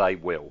sure they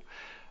will.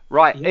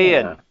 Right, yeah.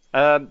 Ian.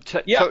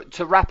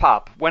 To wrap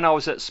up, when I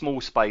was at Small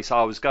Space,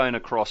 I was going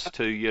across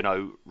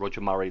to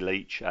Roger Murray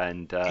Leach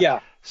and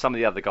some of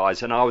the other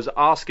guys, and I was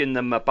asking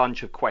them a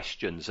bunch of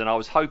questions, and I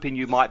was hoping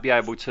you might be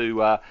able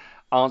to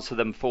answer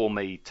them for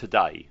me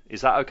today.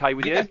 Is that okay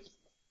with you?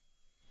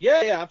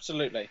 Yeah,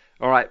 absolutely.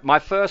 All right. My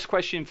first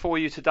question for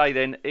you today,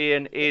 then,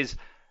 Ian, is: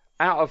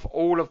 out of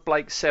all of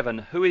Blake's 7,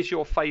 who is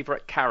your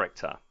favourite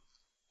character?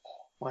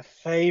 My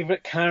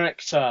favourite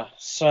character.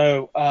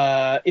 So,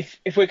 if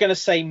we're going to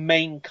say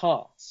main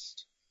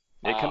cast,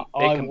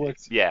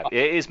 it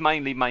is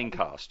mainly main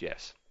cast.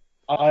 Yes.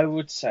 I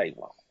would say,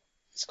 well,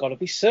 it's got to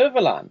be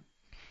Servalan.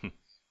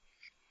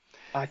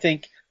 I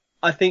think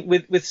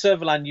with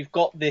Servalan, you've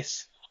got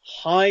this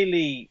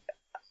highly,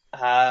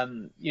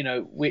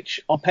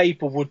 which on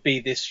paper would be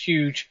this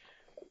huge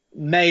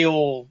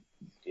male.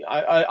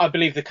 I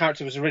believe the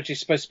character was originally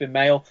supposed to be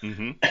male,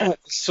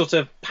 sort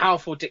of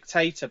powerful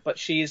dictator, but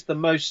she is the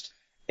most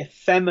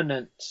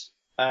effeminate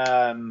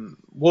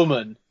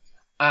woman,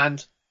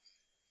 and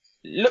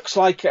looks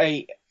like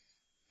a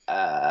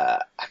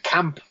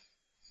camp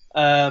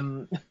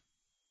man,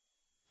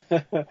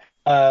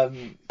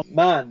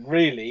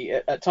 really,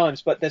 at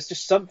times. But there's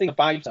just something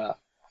about her,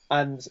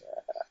 and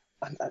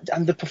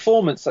the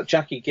performance that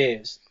Jackie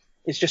gives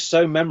is just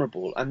so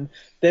memorable, and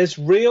there's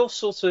real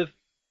sort of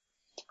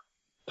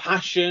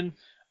passion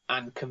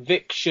and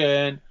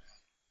conviction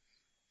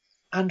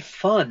and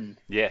fun.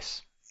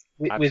 Yes,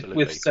 with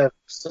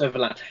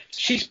Servalan.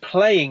 She's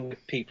playing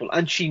people,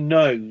 and she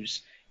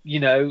knows,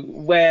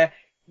 where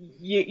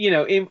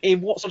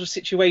in what sort of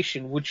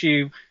situation would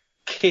you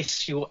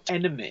kiss your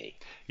enemy?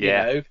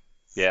 Yeah.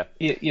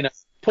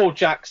 Paul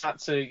Jacks had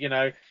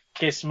to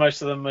kiss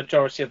most of the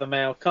majority of the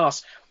male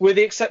cast, with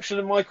the exception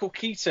of Michael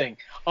Keating.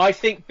 I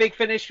think Big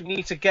Finish, we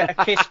need to get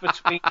a kiss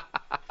between.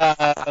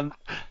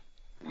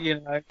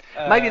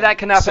 Maybe that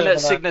can happen at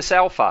Cygnus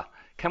Alpha.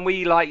 Can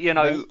we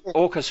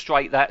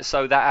orchestrate that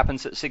so that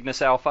happens at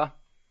Cygnus Alpha?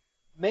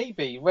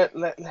 Maybe.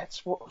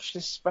 Let's watch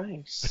this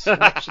space.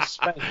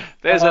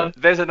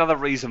 There's another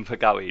reason for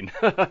going.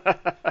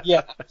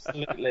 Yeah,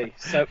 absolutely.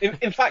 So,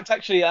 in fact,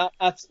 actually,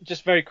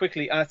 just very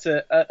quickly, at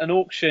an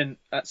auction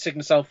at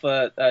Cygnus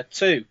Alpha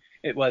 2,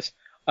 it was,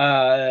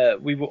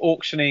 we were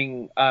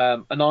auctioning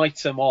an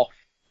item off,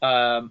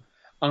 and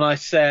I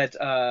said,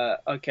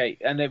 okay,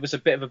 and it was a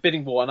bit of a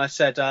bidding war, and I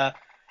said,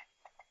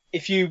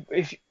 if you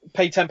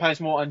pay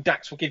 £10 more, and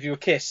Dax will give you a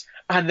kiss.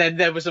 And then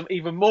there was an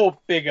even more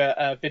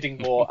bigger bidding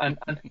war, and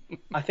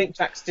I think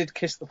Dax did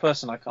kiss the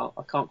person. I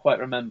can't quite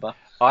remember.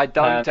 I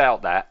don't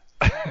doubt that.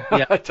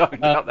 Yeah, I don't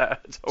doubt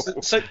that at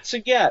all.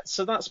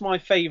 So that's my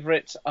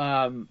favourite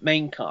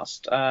main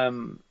cast.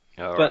 Right.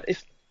 But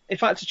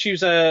if I had to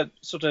choose a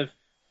sort of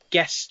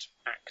guest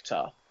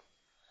actor,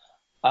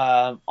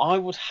 I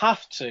would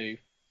have to,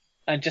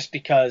 and just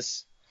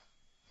because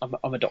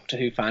I'm a Doctor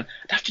Who fan,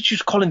 I'd have to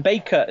choose Colin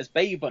Baker as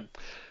Baben.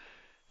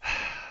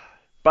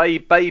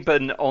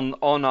 Baben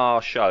on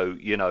our show,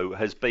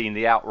 has been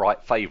the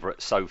outright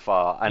favourite so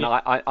far, and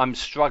I'm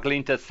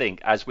struggling to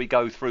think as we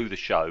go through the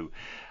show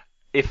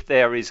if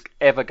there is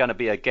ever going to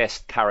be a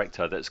guest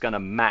character that's going to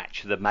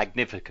match the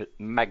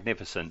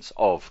magnificence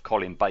of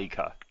Colin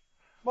Baker.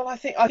 Well, I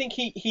think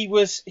he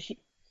was.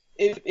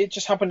 It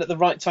just happened at the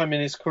right time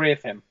in his career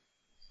for him.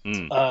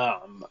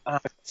 And,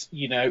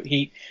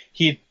 he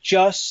had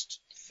just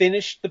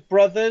finished The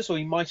Brothers, or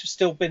he might have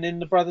still been in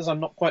The Brothers.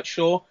 I'm not quite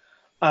sure.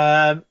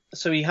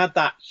 So he had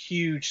that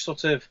huge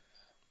sort of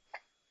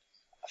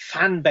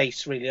fan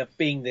base, really, of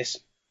being this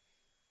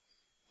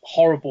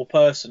horrible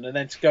person, and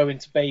then to go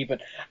into Baben,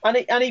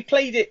 and he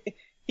played it.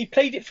 He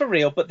played it for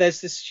real, but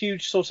there's this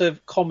huge sort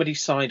of comedy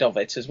side of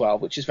it as well,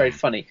 which is very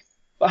funny.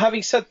 But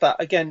having said that,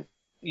 again,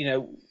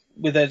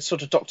 with a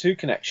sort of Doctor Who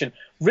connection,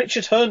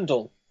 Richard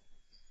Hurndall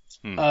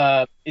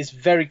is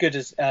very good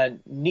as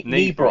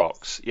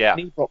Nebrox. Yeah,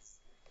 Nebrox.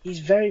 He's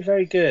very,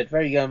 very good,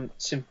 very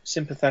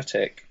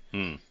sympathetic.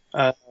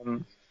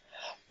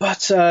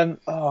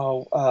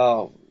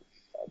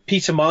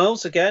 Peter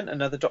Miles, again,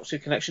 another Doctor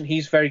Who connection.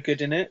 He's very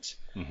good in it.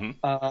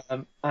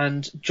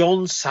 And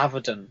John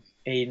Savardon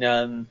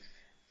in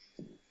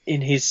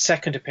his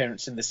second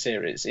appearance in the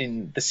series,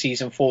 in the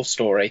season 4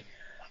 story.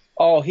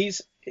 Oh,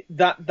 he's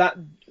that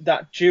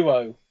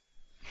duo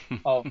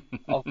of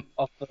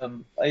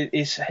them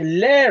is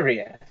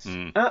hilarious,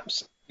 Mm.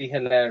 absolutely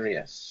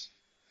hilarious.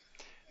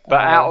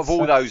 But out of all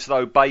So, those,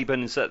 though,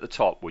 Baben's at the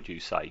top, would you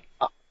say?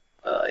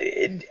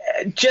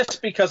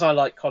 just because I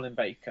like Colin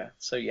Baker,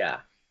 so yeah.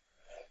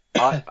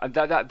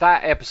 That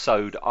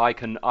episode I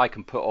can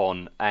put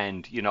on,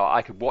 and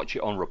I could watch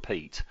it on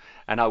repeat,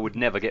 and I would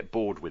never get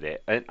bored with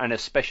it, and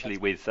especially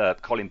with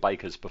Colin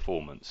Baker's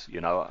performance.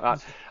 I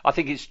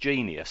think it's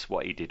genius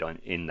what he did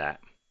in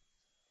that.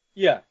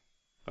 Yeah.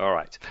 All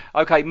right.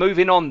 Okay,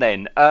 moving on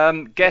then.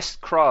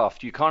 Guest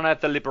craft. You can't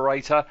have the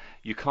Liberator.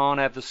 You can't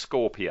have the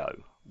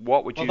Scorpio.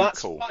 What would Well, you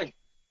that's call? fine.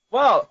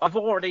 Well, I've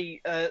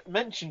already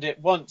mentioned it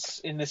once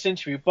in this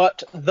interview,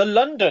 but the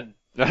London.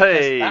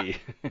 Hey.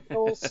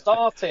 All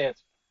started.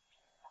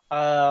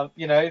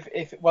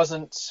 If it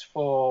wasn't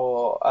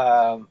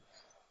for,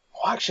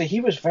 actually,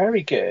 he was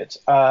very good.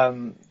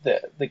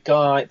 The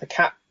guy,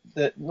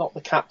 not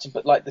the captain,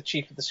 but like the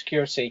chief of the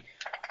security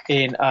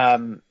in,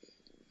 the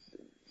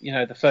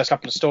first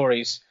couple of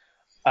stories.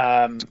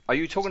 Are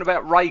you talking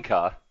about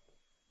Raker?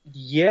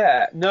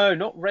 Yeah, no,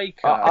 not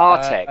Raker.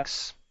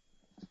 Artex.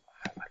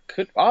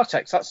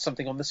 Artex. That's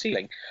something on the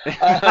ceiling.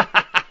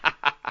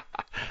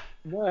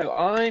 No,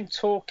 I'm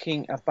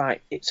talking about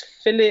it's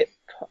Philip.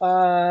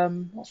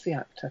 What's the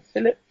actor?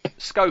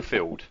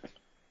 Schofield.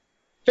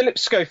 Philip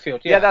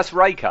Schofield. Yeah, Yeah, that's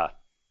Raker.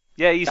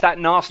 Yeah, he's that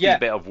nasty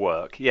bit of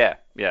work. Yeah.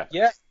 Yeah,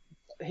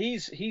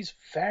 he's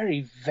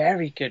very,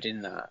 very good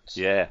in that.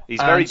 Yeah,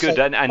 he's very good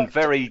and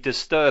very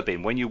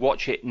disturbing when you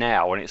watch it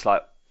now, and it's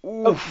like,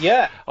 oof,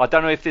 yeah. I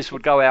don't know if this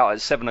would go out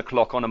at 7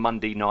 o'clock on a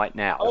Monday night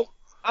now. Oh,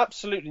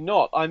 absolutely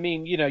not. I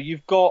mean,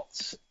 you've got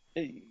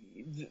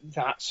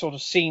that sort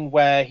of scene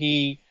where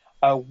he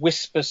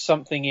whispers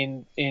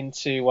something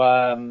into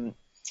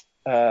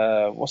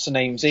what's her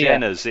name's ear?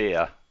 Jenna's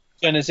ear.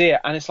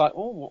 And it's like,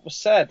 oh, what was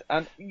said?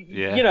 And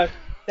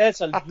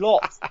there's a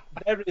lot.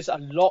 There is a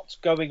lot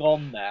going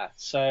on there.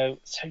 So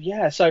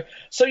yeah.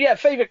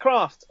 Favorite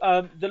craft,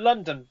 the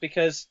London,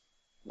 because,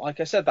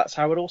 like I said, that's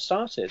how it all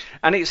started.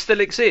 And it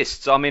still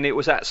exists. I mean, it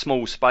was at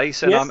Small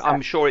Space, and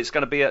I'm sure it's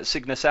going to be at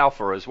Cygnus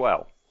Alpha as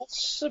well.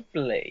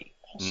 Possibly.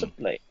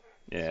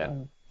 Yeah.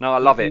 So, no, I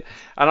love it,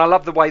 and I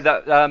love the way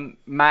that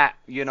Matt,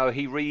 he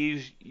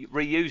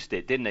reused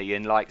it, didn't he,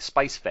 in like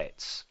Space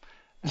Vets.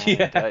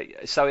 And,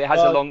 so it has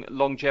a long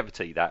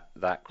longevity, that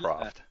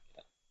craft.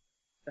 Yeah,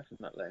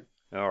 definitely.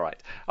 All right.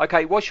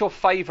 Okay, what's your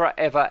favourite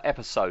ever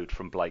episode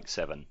from Blake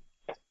 7?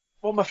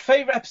 Well, my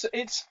favourite episode,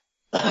 it's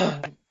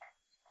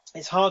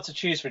hard to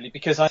choose really,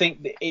 because I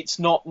think that it's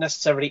not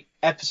necessarily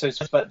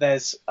episodes, but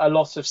there's a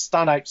lot of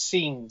standout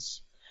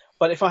scenes.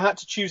 But if I had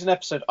to choose an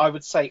episode, I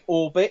would say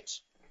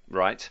Orbit.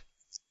 Right.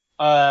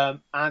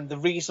 And the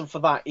reason for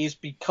that is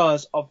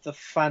because of the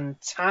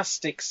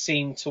fantastic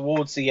scene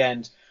towards the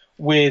end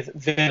with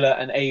Villa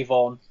and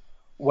Avon,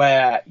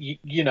 where you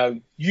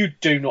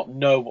do not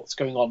know what's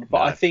going on.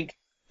 But I think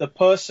the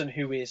person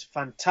who is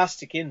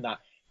fantastic in that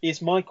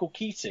is Michael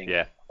Keating.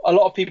 Yeah. A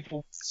lot of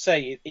people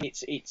say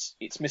it's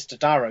Mr.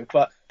 Darrow,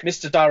 but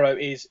Mr. Darrow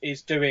is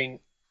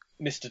doing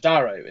Mr.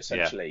 Darrow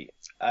essentially.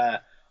 Yeah.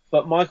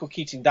 But Michael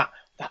Keating, that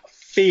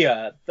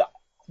fear, that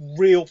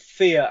real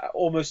fear,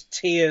 almost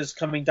tears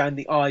coming down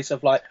the eyes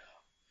of like,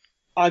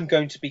 I'm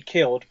going to be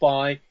killed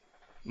by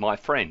my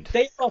friend.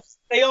 They are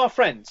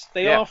friends.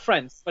 They are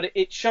friends. But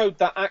it showed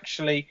that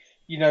actually,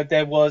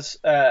 there was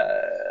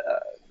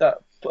that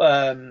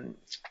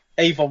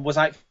Avon was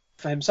out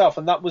for himself,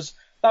 and that was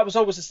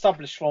always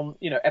established from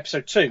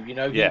episode 2.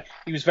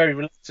 He was very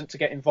reluctant to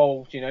get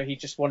involved. He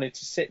just wanted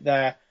to sit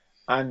there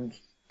and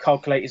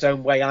calculate his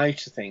own way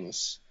out of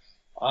things.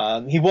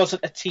 He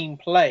wasn't a team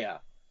player,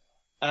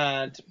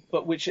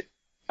 but which,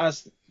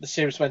 as the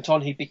series went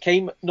on, he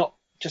became not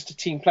just a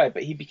team player,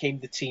 but he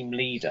became the team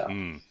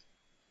leader.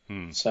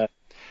 So.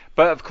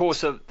 But of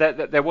course,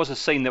 there was a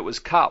scene that was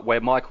cut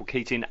where Michael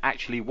Keating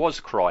actually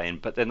was crying,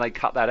 but then they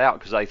cut that out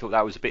because they thought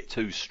that was a bit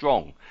too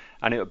strong,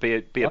 and it would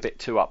be a bit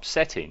too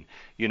upsetting.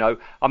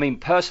 I mean,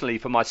 personally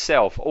for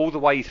myself, all the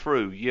way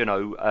through,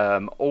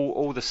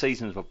 all the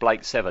seasons of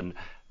Blake 7,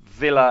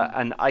 Villa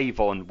and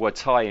Avon were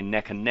tying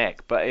neck and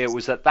neck, but it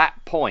was at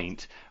that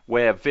point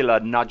where Villa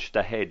nudged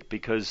ahead,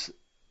 because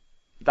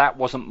that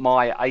wasn't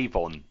my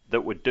Avon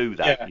that would do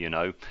that,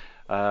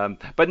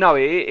 But no,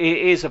 it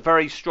is a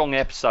very strong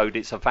episode.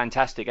 It's a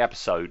fantastic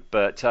episode.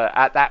 But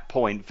at that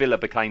point, Villa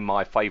became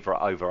my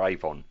favourite over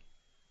Avon.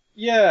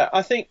 Yeah,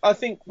 I think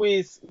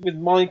with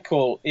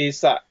Michael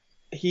is that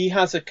he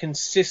has a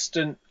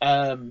consistent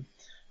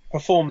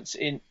performance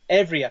in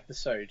every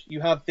episode. You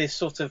have this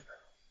sort of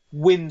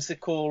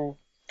whimsical,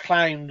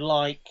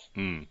 clown-like,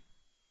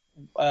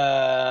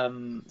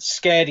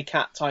 scaredy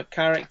cat type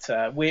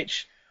character,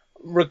 which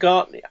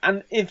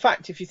and in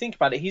fact, if you think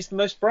about it, he's the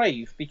most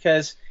brave,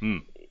 because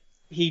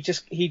he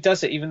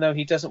does it even though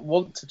he doesn't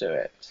want to do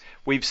it.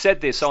 We've said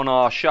this on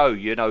our show,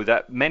 you know,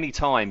 that many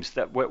times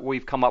that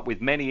we've come up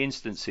with many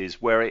instances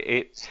where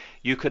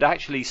you could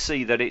actually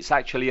see that it's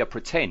actually a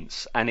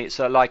pretense, and it's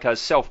like a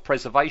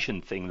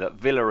self-preservation thing that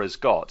Villa has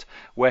got,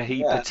 where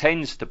he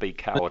pretends to be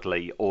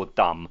cowardly or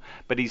dumb,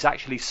 but he's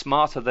actually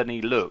smarter than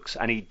he looks,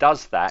 and he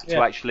does that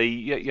to actually,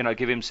 you know,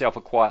 give himself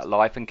a quiet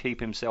life and keep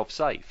himself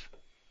safe.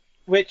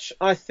 Which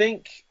I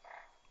think,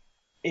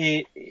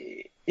 in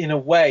a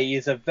way,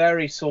 is a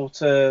very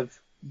sort of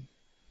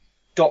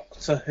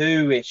Doctor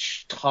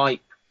Who-ish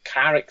type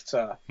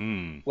character,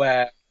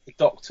 where the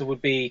Doctor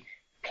would be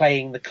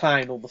playing the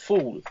clown or the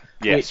fool,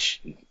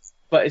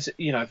 but is,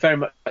 you know, very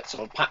much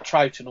sort of Pat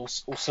Troughton or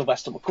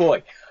Sylvester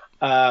McCoy,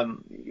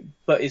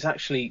 but is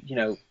actually, you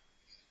know,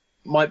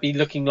 might be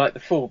looking like the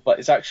fool, but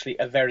is actually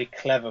a very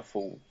clever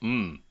fool.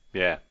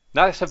 Yeah,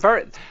 no,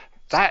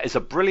 that is a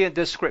brilliant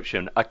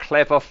description. A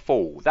clever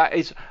fool. That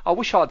is. I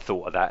wish I'd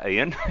thought of that,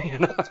 Ian. You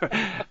know,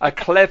 a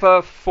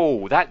clever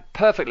fool. That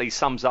perfectly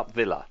sums up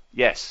Villa.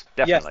 Yes,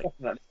 definitely. Yes,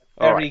 definitely.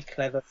 Very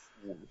clever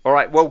fool. All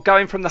right. Well,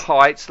 going from the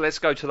heights, let's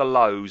go to the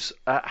lows.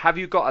 Have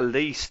you got a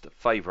least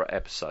favourite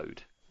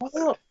episode?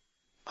 Well,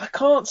 I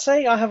can't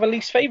say I have a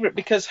least favourite,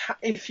 because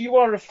if you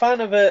are a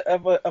fan of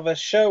a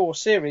show or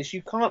series,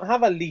 you can't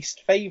have a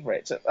least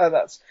favourite.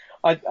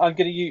 I'm going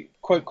to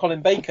quote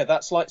Colin Baker.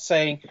 That's like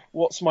saying,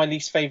 "What's my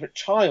least favourite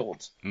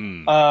child?"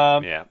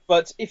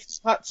 But if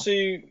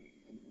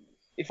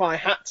I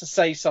had to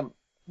say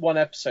one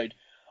episode,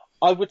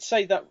 I would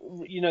say that,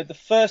 you know, the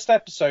first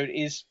episode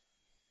is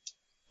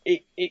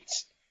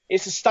it's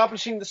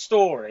establishing the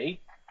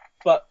story,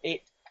 but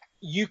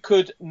you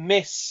could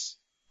miss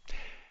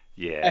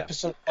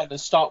episode 1 and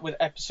start with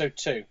episode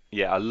 2.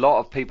 Yeah, a lot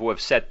of people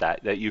have said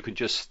that you can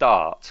just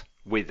start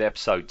with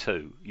episode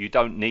 2. You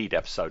don't need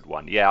episode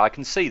 1. Yeah, I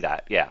can see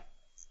that. Yeah.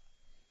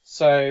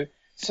 So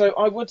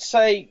I would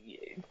say,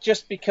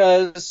 just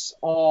because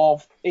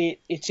of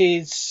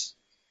it's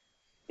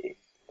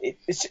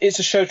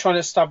a show trying to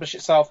establish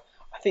itself,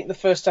 I think the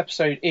first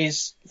episode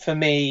is, for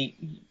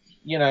me,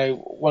 you know,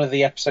 one of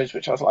the episodes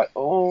which I was like,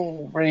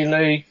 oh,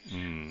 really?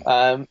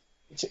 But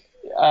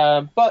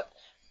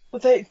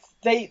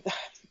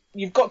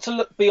you've got to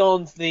look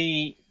beyond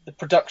the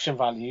production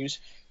values.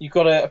 You've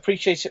got to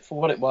appreciate it for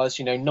what it was,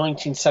 you know,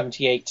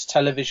 1978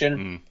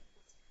 television.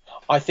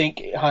 I think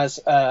it has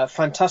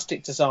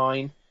fantastic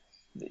design.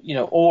 You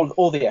know,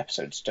 all the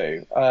episodes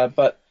do.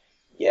 But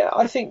yeah,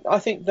 I think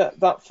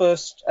that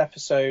first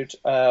episode,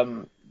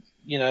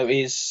 you know,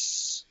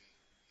 is,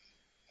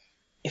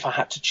 if I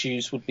had to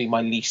choose, would be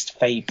my least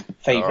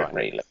favorite,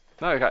 really.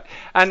 Okay,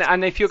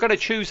 and if you're going to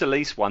choose a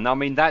least one, I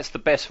mean, that's the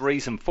best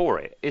reason for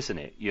it, isn't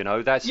it? You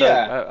know, that's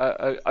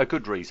a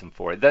good reason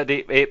for it. That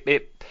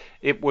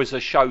it was a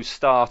show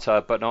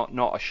starter, but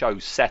not a show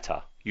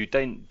setter. You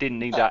didn't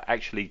need that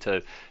actually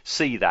to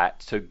see that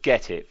to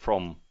get it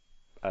from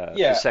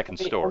the second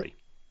story.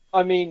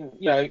 I mean,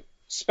 you know,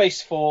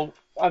 Spacefall.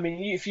 I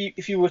mean, if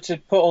you were to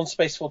put on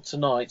Spacefall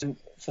tonight, and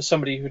for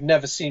somebody who'd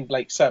never seen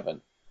Blake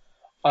Seven,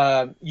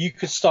 you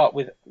could start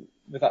with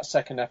that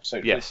second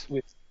episode. Yes.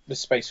 With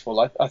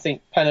Spacefall. I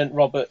think Pennant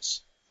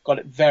Roberts got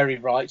it very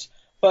right.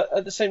 But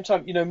at the same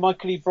time, you know,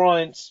 Michael E.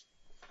 Bryant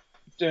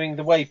doing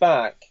The Way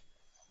Back,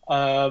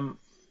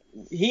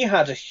 he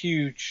had a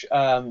huge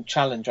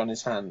challenge on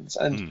his hands.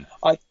 And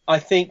I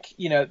think,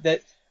 you know,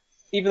 that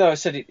even though I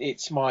said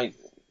it's my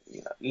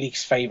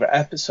least favourite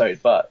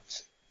episode,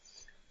 but,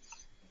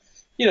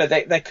 you know,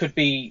 there could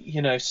be,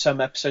 you know, some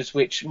episodes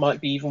which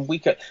might be even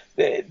weaker.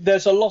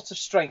 There's a lot of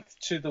strength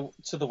to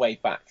the Way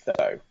Back,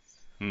 though.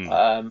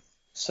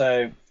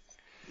 So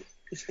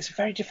it's a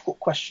very difficult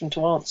question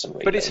to answer,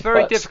 really. But it's a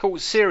very difficult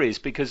series,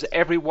 because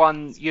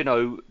everyone, you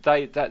know,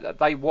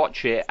 they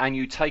watch it and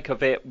you take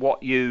of it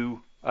what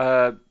you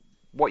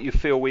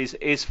feel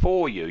is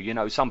for you. You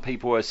know, some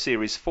people are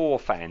Series 4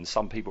 fans,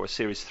 some people are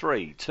Series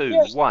 3,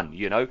 2, 1,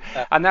 you know.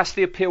 And that's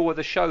the appeal of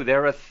the show.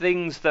 There are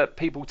things that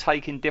people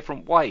take in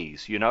different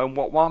ways, you know, and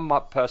what one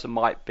person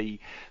might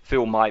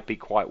feel might be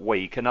quite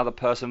weak, another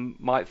person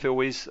might feel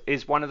is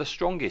one of the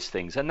strongest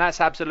things, and that's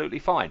absolutely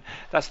fine.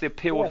 That's the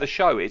appeal of the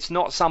show. It's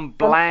not some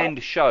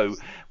bland show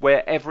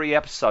where every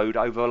episode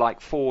over like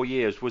 4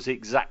 years was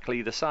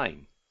exactly the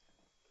same.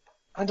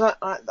 And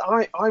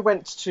I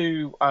went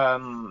to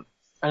an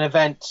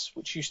event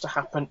which used to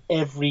happen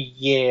every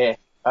year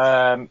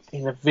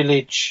in a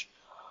village.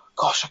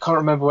 Gosh, I can't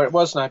remember where it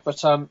was now,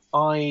 but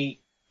I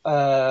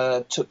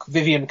took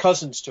Vivian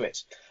Cousins to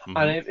it,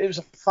 and it was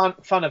a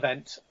fun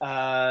event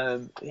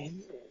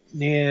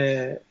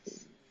near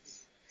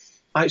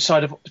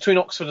between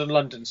Oxford and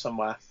London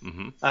somewhere,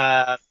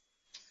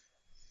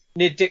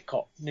 near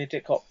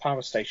Didcot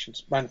power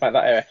stations, round about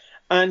that area,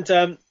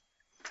 and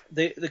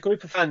the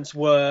group of fans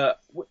were.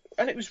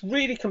 And it was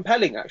really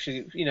compelling,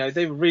 actually. You know,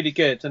 they were really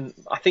good, and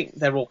I think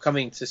they're all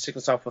coming to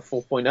Cygnus Alpha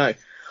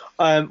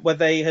 4.0, where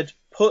they had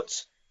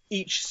put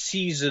each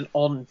season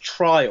on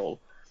trial,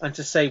 and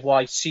to say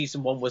why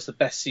season 1 was the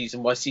best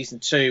season, why season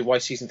 2, why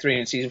season 3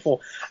 and season 4.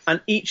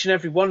 And each and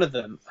every one of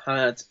them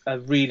had a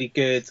really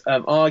good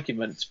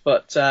argument.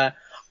 But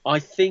I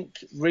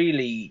think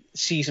really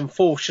season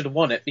 4 should have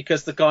won it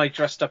because the guy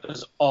dressed up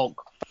as Og.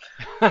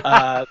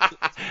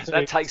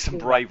 That takes some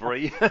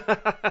bravery.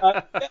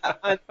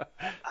 And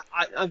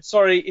I'm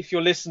sorry if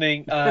you're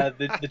listening,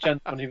 the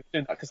gentleman who was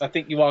doing that, because I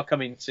think you are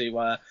coming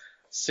to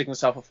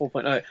Cygnus Alpha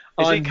 4.0.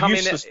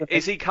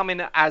 Is he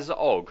coming as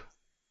Og?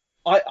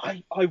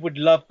 I would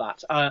love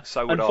that.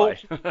 So would I.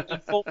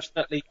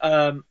 Unfortunately,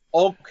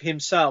 Og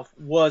himself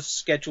was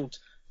scheduled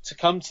to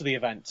come to the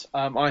event.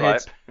 I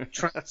had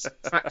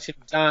tracked him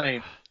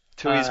down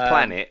to his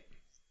planet.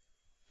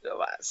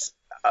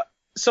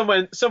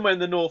 Somewhere in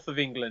the north of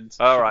England.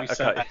 All right.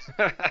 Okay.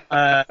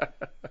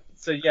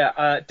 So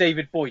yeah,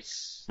 David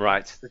Boyce.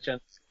 Right. That's the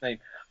gentleman's name.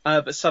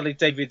 But sadly,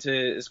 David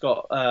has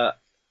got,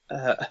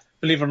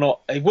 believe it or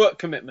not, a work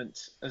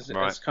commitment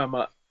has come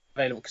up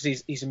available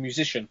because he's a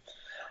musician.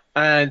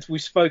 And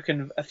we've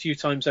spoken a few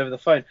times over the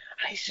phone.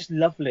 And he's just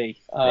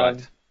lovely,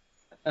 and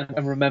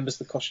remembers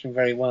the costume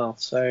very well.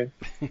 So,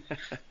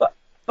 but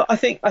I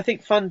think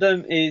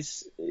fandom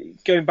is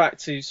going back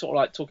to sort of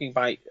like talking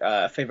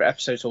about favorite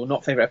episodes or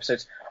not favorite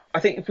episodes. I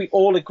think if we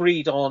all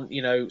agreed on,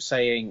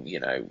 saying,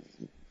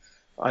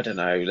 I don't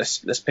know,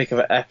 let's pick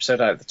an episode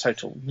out of the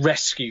total.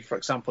 Rescue, for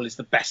example, is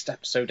the best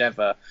episode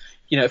ever.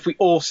 If we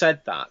all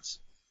said that,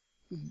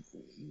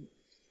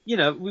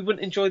 we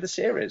wouldn't enjoy the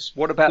series.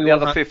 What about the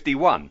other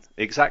 51?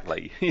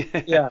 Exactly.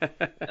 Yeah.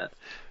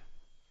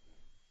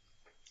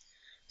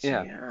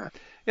 Yeah.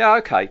 Yeah.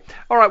 Okay.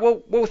 All right.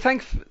 Well.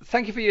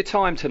 Thank you for your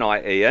time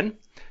tonight, Ian.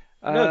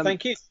 No,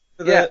 thank you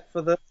for the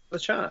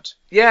chat.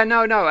 Yeah.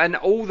 No. And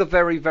all the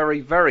very, very,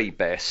 very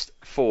best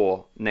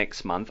for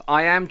next month.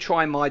 I am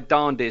trying my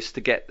darndest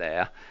to get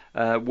there.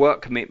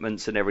 Work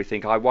commitments and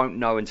everything. I won't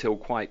know until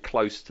quite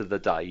close to the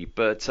day,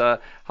 but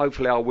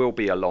hopefully I will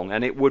be along,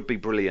 and it would be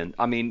brilliant.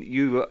 I mean,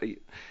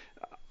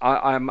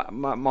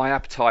 my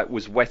appetite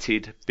was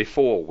whetted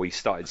before we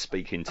started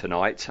speaking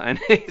tonight, and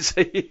it's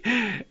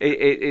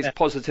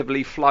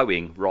positively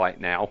flowing right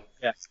now.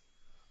 Yes.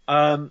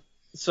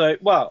 So,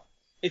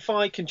 if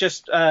I can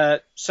just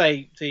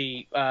say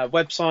the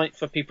website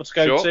for people to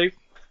go to.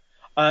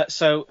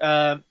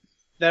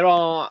 There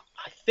are,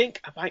 I think,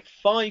 about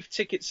 5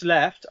 tickets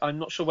left. I'm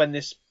not sure when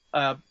this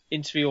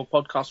interview or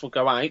podcast will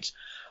go out.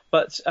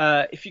 But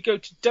if you go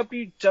to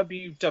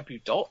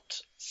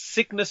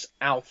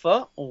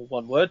www.cygnusalpha, all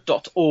one word,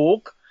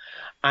 .org,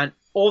 and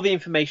all the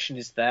information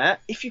is there.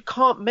 If you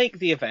can't make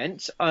the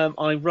event,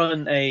 I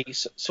run a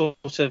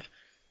sort of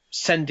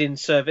send-in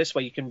service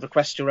where you can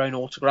request your own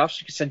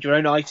autographs. You can send your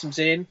own items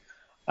in.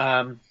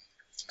 So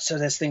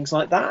there's things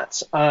like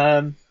that.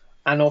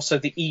 And also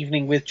the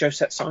evening with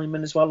Josette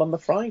Simon as well on the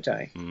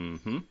Friday.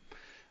 Mm-hmm.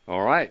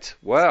 All right.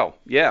 Well,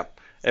 yeah.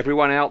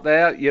 Everyone out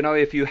there,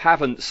 if you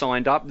haven't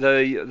signed up,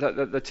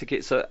 the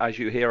tickets, as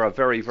you hear, are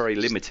very, very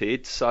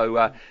limited.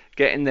 So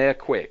get in there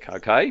quick,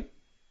 okay?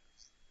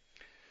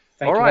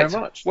 Thank you very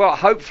much. Well,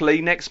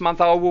 hopefully next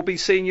month I will be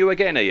seeing you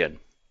again, Ian.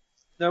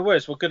 No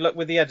worries. Well, good luck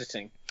with the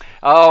editing.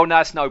 Oh,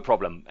 that's no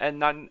problem.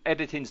 And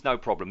editing's no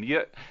problem.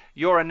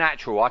 You're a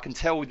natural. I can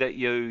tell that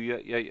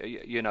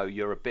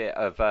you're a bit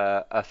of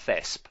a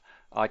thesp.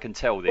 I can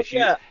tell this.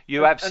 Well, yeah,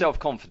 you have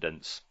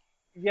self-confidence.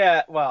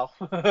 Yeah, well.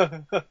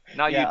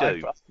 No, yeah,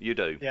 you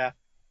do. Yeah.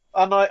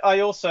 And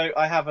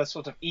I have a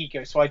sort of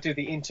ego, so I do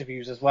the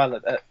interviews as well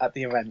at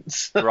the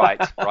events.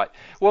 Right.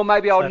 Well,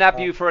 maybe I'll nab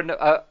you for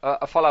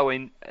a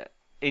following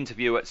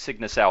interview at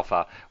Cygnus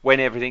Alpha when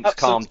everything's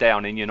calmed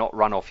down and you're not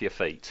run off your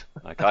feet.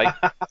 Okay.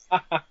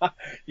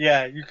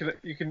 Yeah,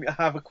 you can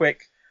have a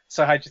quick.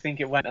 So how do you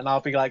think it went? And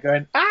I'll be like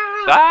going All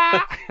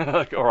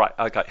right.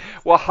 Okay.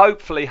 Well,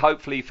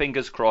 hopefully,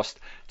 fingers crossed,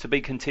 to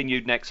be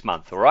continued next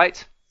month. All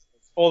right.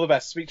 All the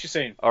best. Speak to you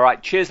soon. All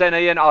right. Cheers then,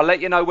 Ian. I'll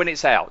let you know when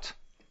it's out.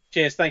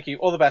 Cheers. Thank you.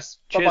 All the best.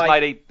 Cheers, Bye-bye.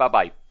 matey.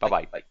 Bye-bye.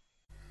 Bye-bye. Bye.